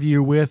great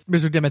interview with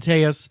Mr.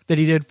 DeMatteis that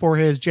he did for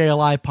his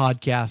JLI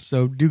podcast,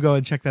 so do go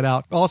and check that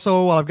out.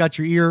 Also, while I've got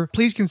your ear,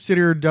 please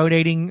consider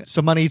donating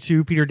some money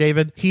to Peter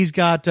David. He's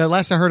got,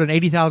 last I heard, an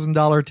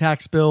 $80,000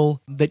 tax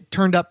bill that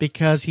turned up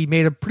because he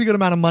made a pretty good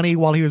amount of money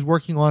while he was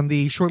working on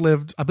the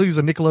short-lived, I believe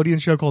it was a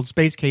Nickelodeon show called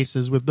Space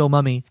Cases with Bill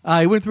Mumy.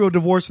 He went through a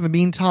divorce in the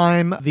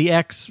meantime. The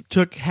ex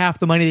took half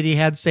the money that he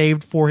had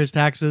saved for his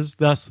taxes,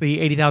 thus the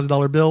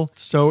 $80,000 bill.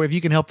 So if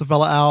you can help the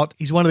fella out,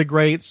 he's one of the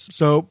greats,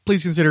 so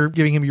please consider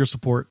giving him your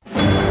support.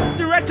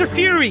 Director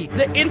Fury,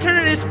 the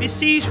internet is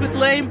besieged with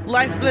lame,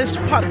 lifeless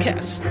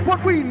podcasts.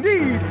 What we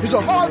need is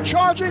a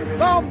hard-charging,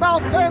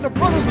 foul-mouthed band of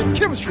brothers with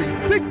chemistry,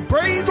 big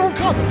brains on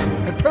comics,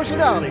 and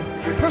personality.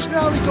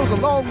 Personality goes a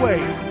long way.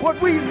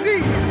 What we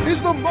need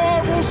is the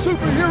Marvel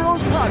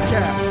Superheroes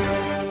Podcast.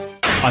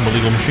 I'm a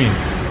legal machine.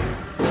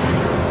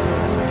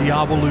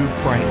 Diabolu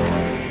Frank.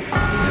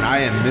 And I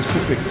am Mr.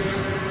 Fixit.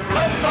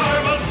 The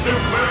Marvel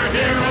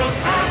Superheroes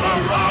have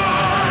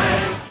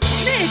arrived!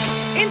 Nick,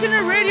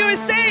 internet radio is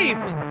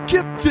saved!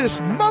 Get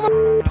this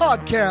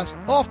podcast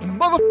off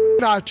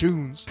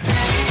iTunes.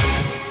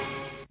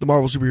 The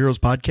Marvel Superheroes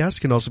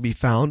Podcast can also be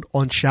found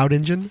on Shout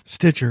Engine,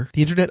 Stitcher,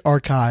 the Internet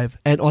Archive,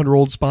 and on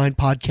Rolled Spine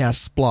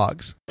Podcasts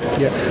blogs.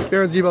 Yeah,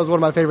 Baron Zemo is one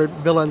of my favorite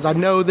villains. I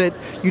know that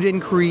you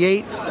didn't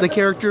create the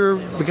character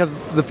because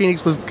the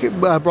Phoenix was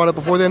brought up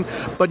before then,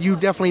 but you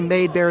definitely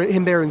made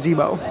him Baron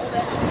Zemo.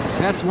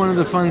 That's one of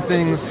the fun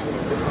things. All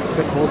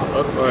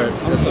right.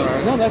 I'm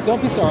sorry. No,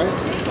 don't be sorry.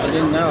 I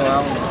didn't know.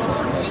 I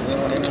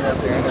didn't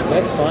interrupt there.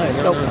 That's fine.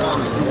 No.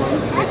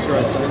 Make sure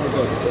I sign the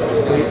books.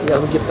 Yeah,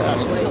 let me get that.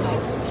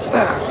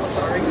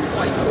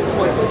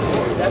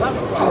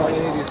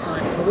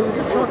 We were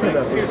just talking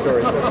about these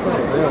stories. That's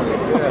funny.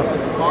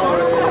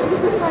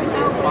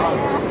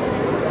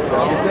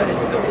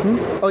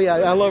 Oh yeah,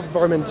 I love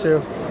Varman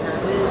too.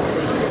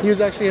 He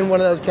was actually in one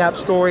of those Cap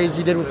stories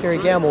you did with Kerry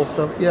Gamble.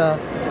 So yeah,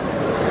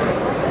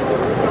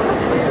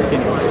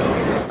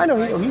 I know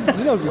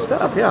he knows his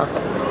stuff. Yeah,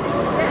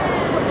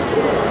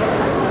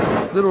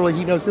 literally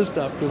he knows his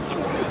stuff because.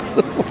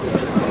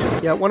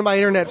 Yeah, one of my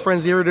internet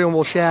friends, the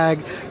Irredeemable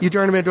Shag, you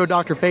turned him into a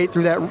Dr. Fate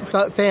through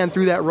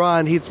that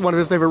run. He's one of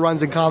his favorite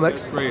runs in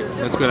comics. Great,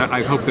 that's good.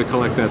 I hope to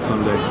collect that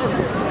someday.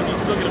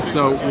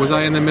 So, was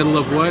I in the middle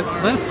of what?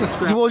 Let's just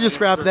scrap. We'll just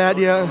scrap that,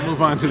 yeah.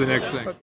 Move on to the next thing.